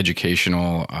the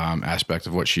educational aspect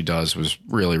of what she does was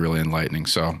really, really enlightening.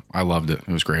 So I loved it.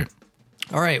 It was great.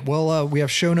 All right. Well, we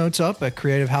have show notes up at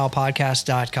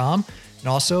creativehowpodcast.com. And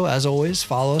also, as always,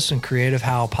 follow us on Creative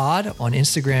How Pod on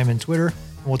Instagram and Twitter.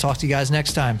 And we'll talk to you guys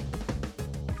next time.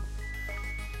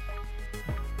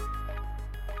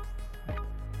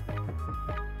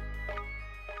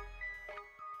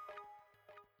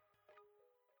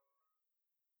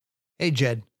 Hey,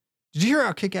 Jed, did you hear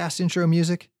our kick-ass intro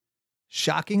music?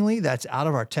 Shockingly, that's out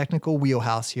of our technical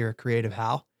wheelhouse here at Creative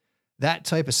How. That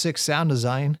type of sick sound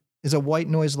design is a White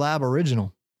Noise Lab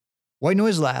original. White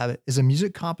Noise Lab is a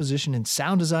music composition and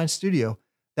sound design studio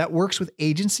that works with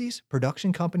agencies,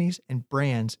 production companies, and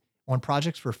brands on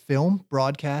projects for film,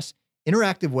 broadcast,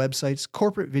 interactive websites,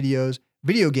 corporate videos,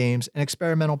 video games, and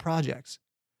experimental projects.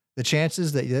 The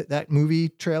chances that that movie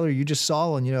trailer you just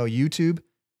saw on, YouTube,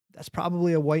 that's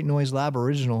probably a White Noise Lab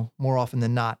original more often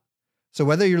than not. So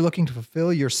whether you're looking to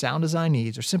fulfill your sound design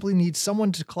needs or simply need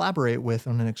someone to collaborate with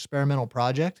on an experimental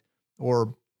project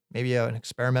or maybe an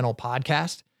experimental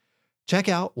podcast, check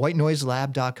out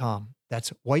whitenoiselab.com.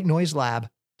 That's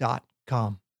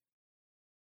whitenoiselab.com.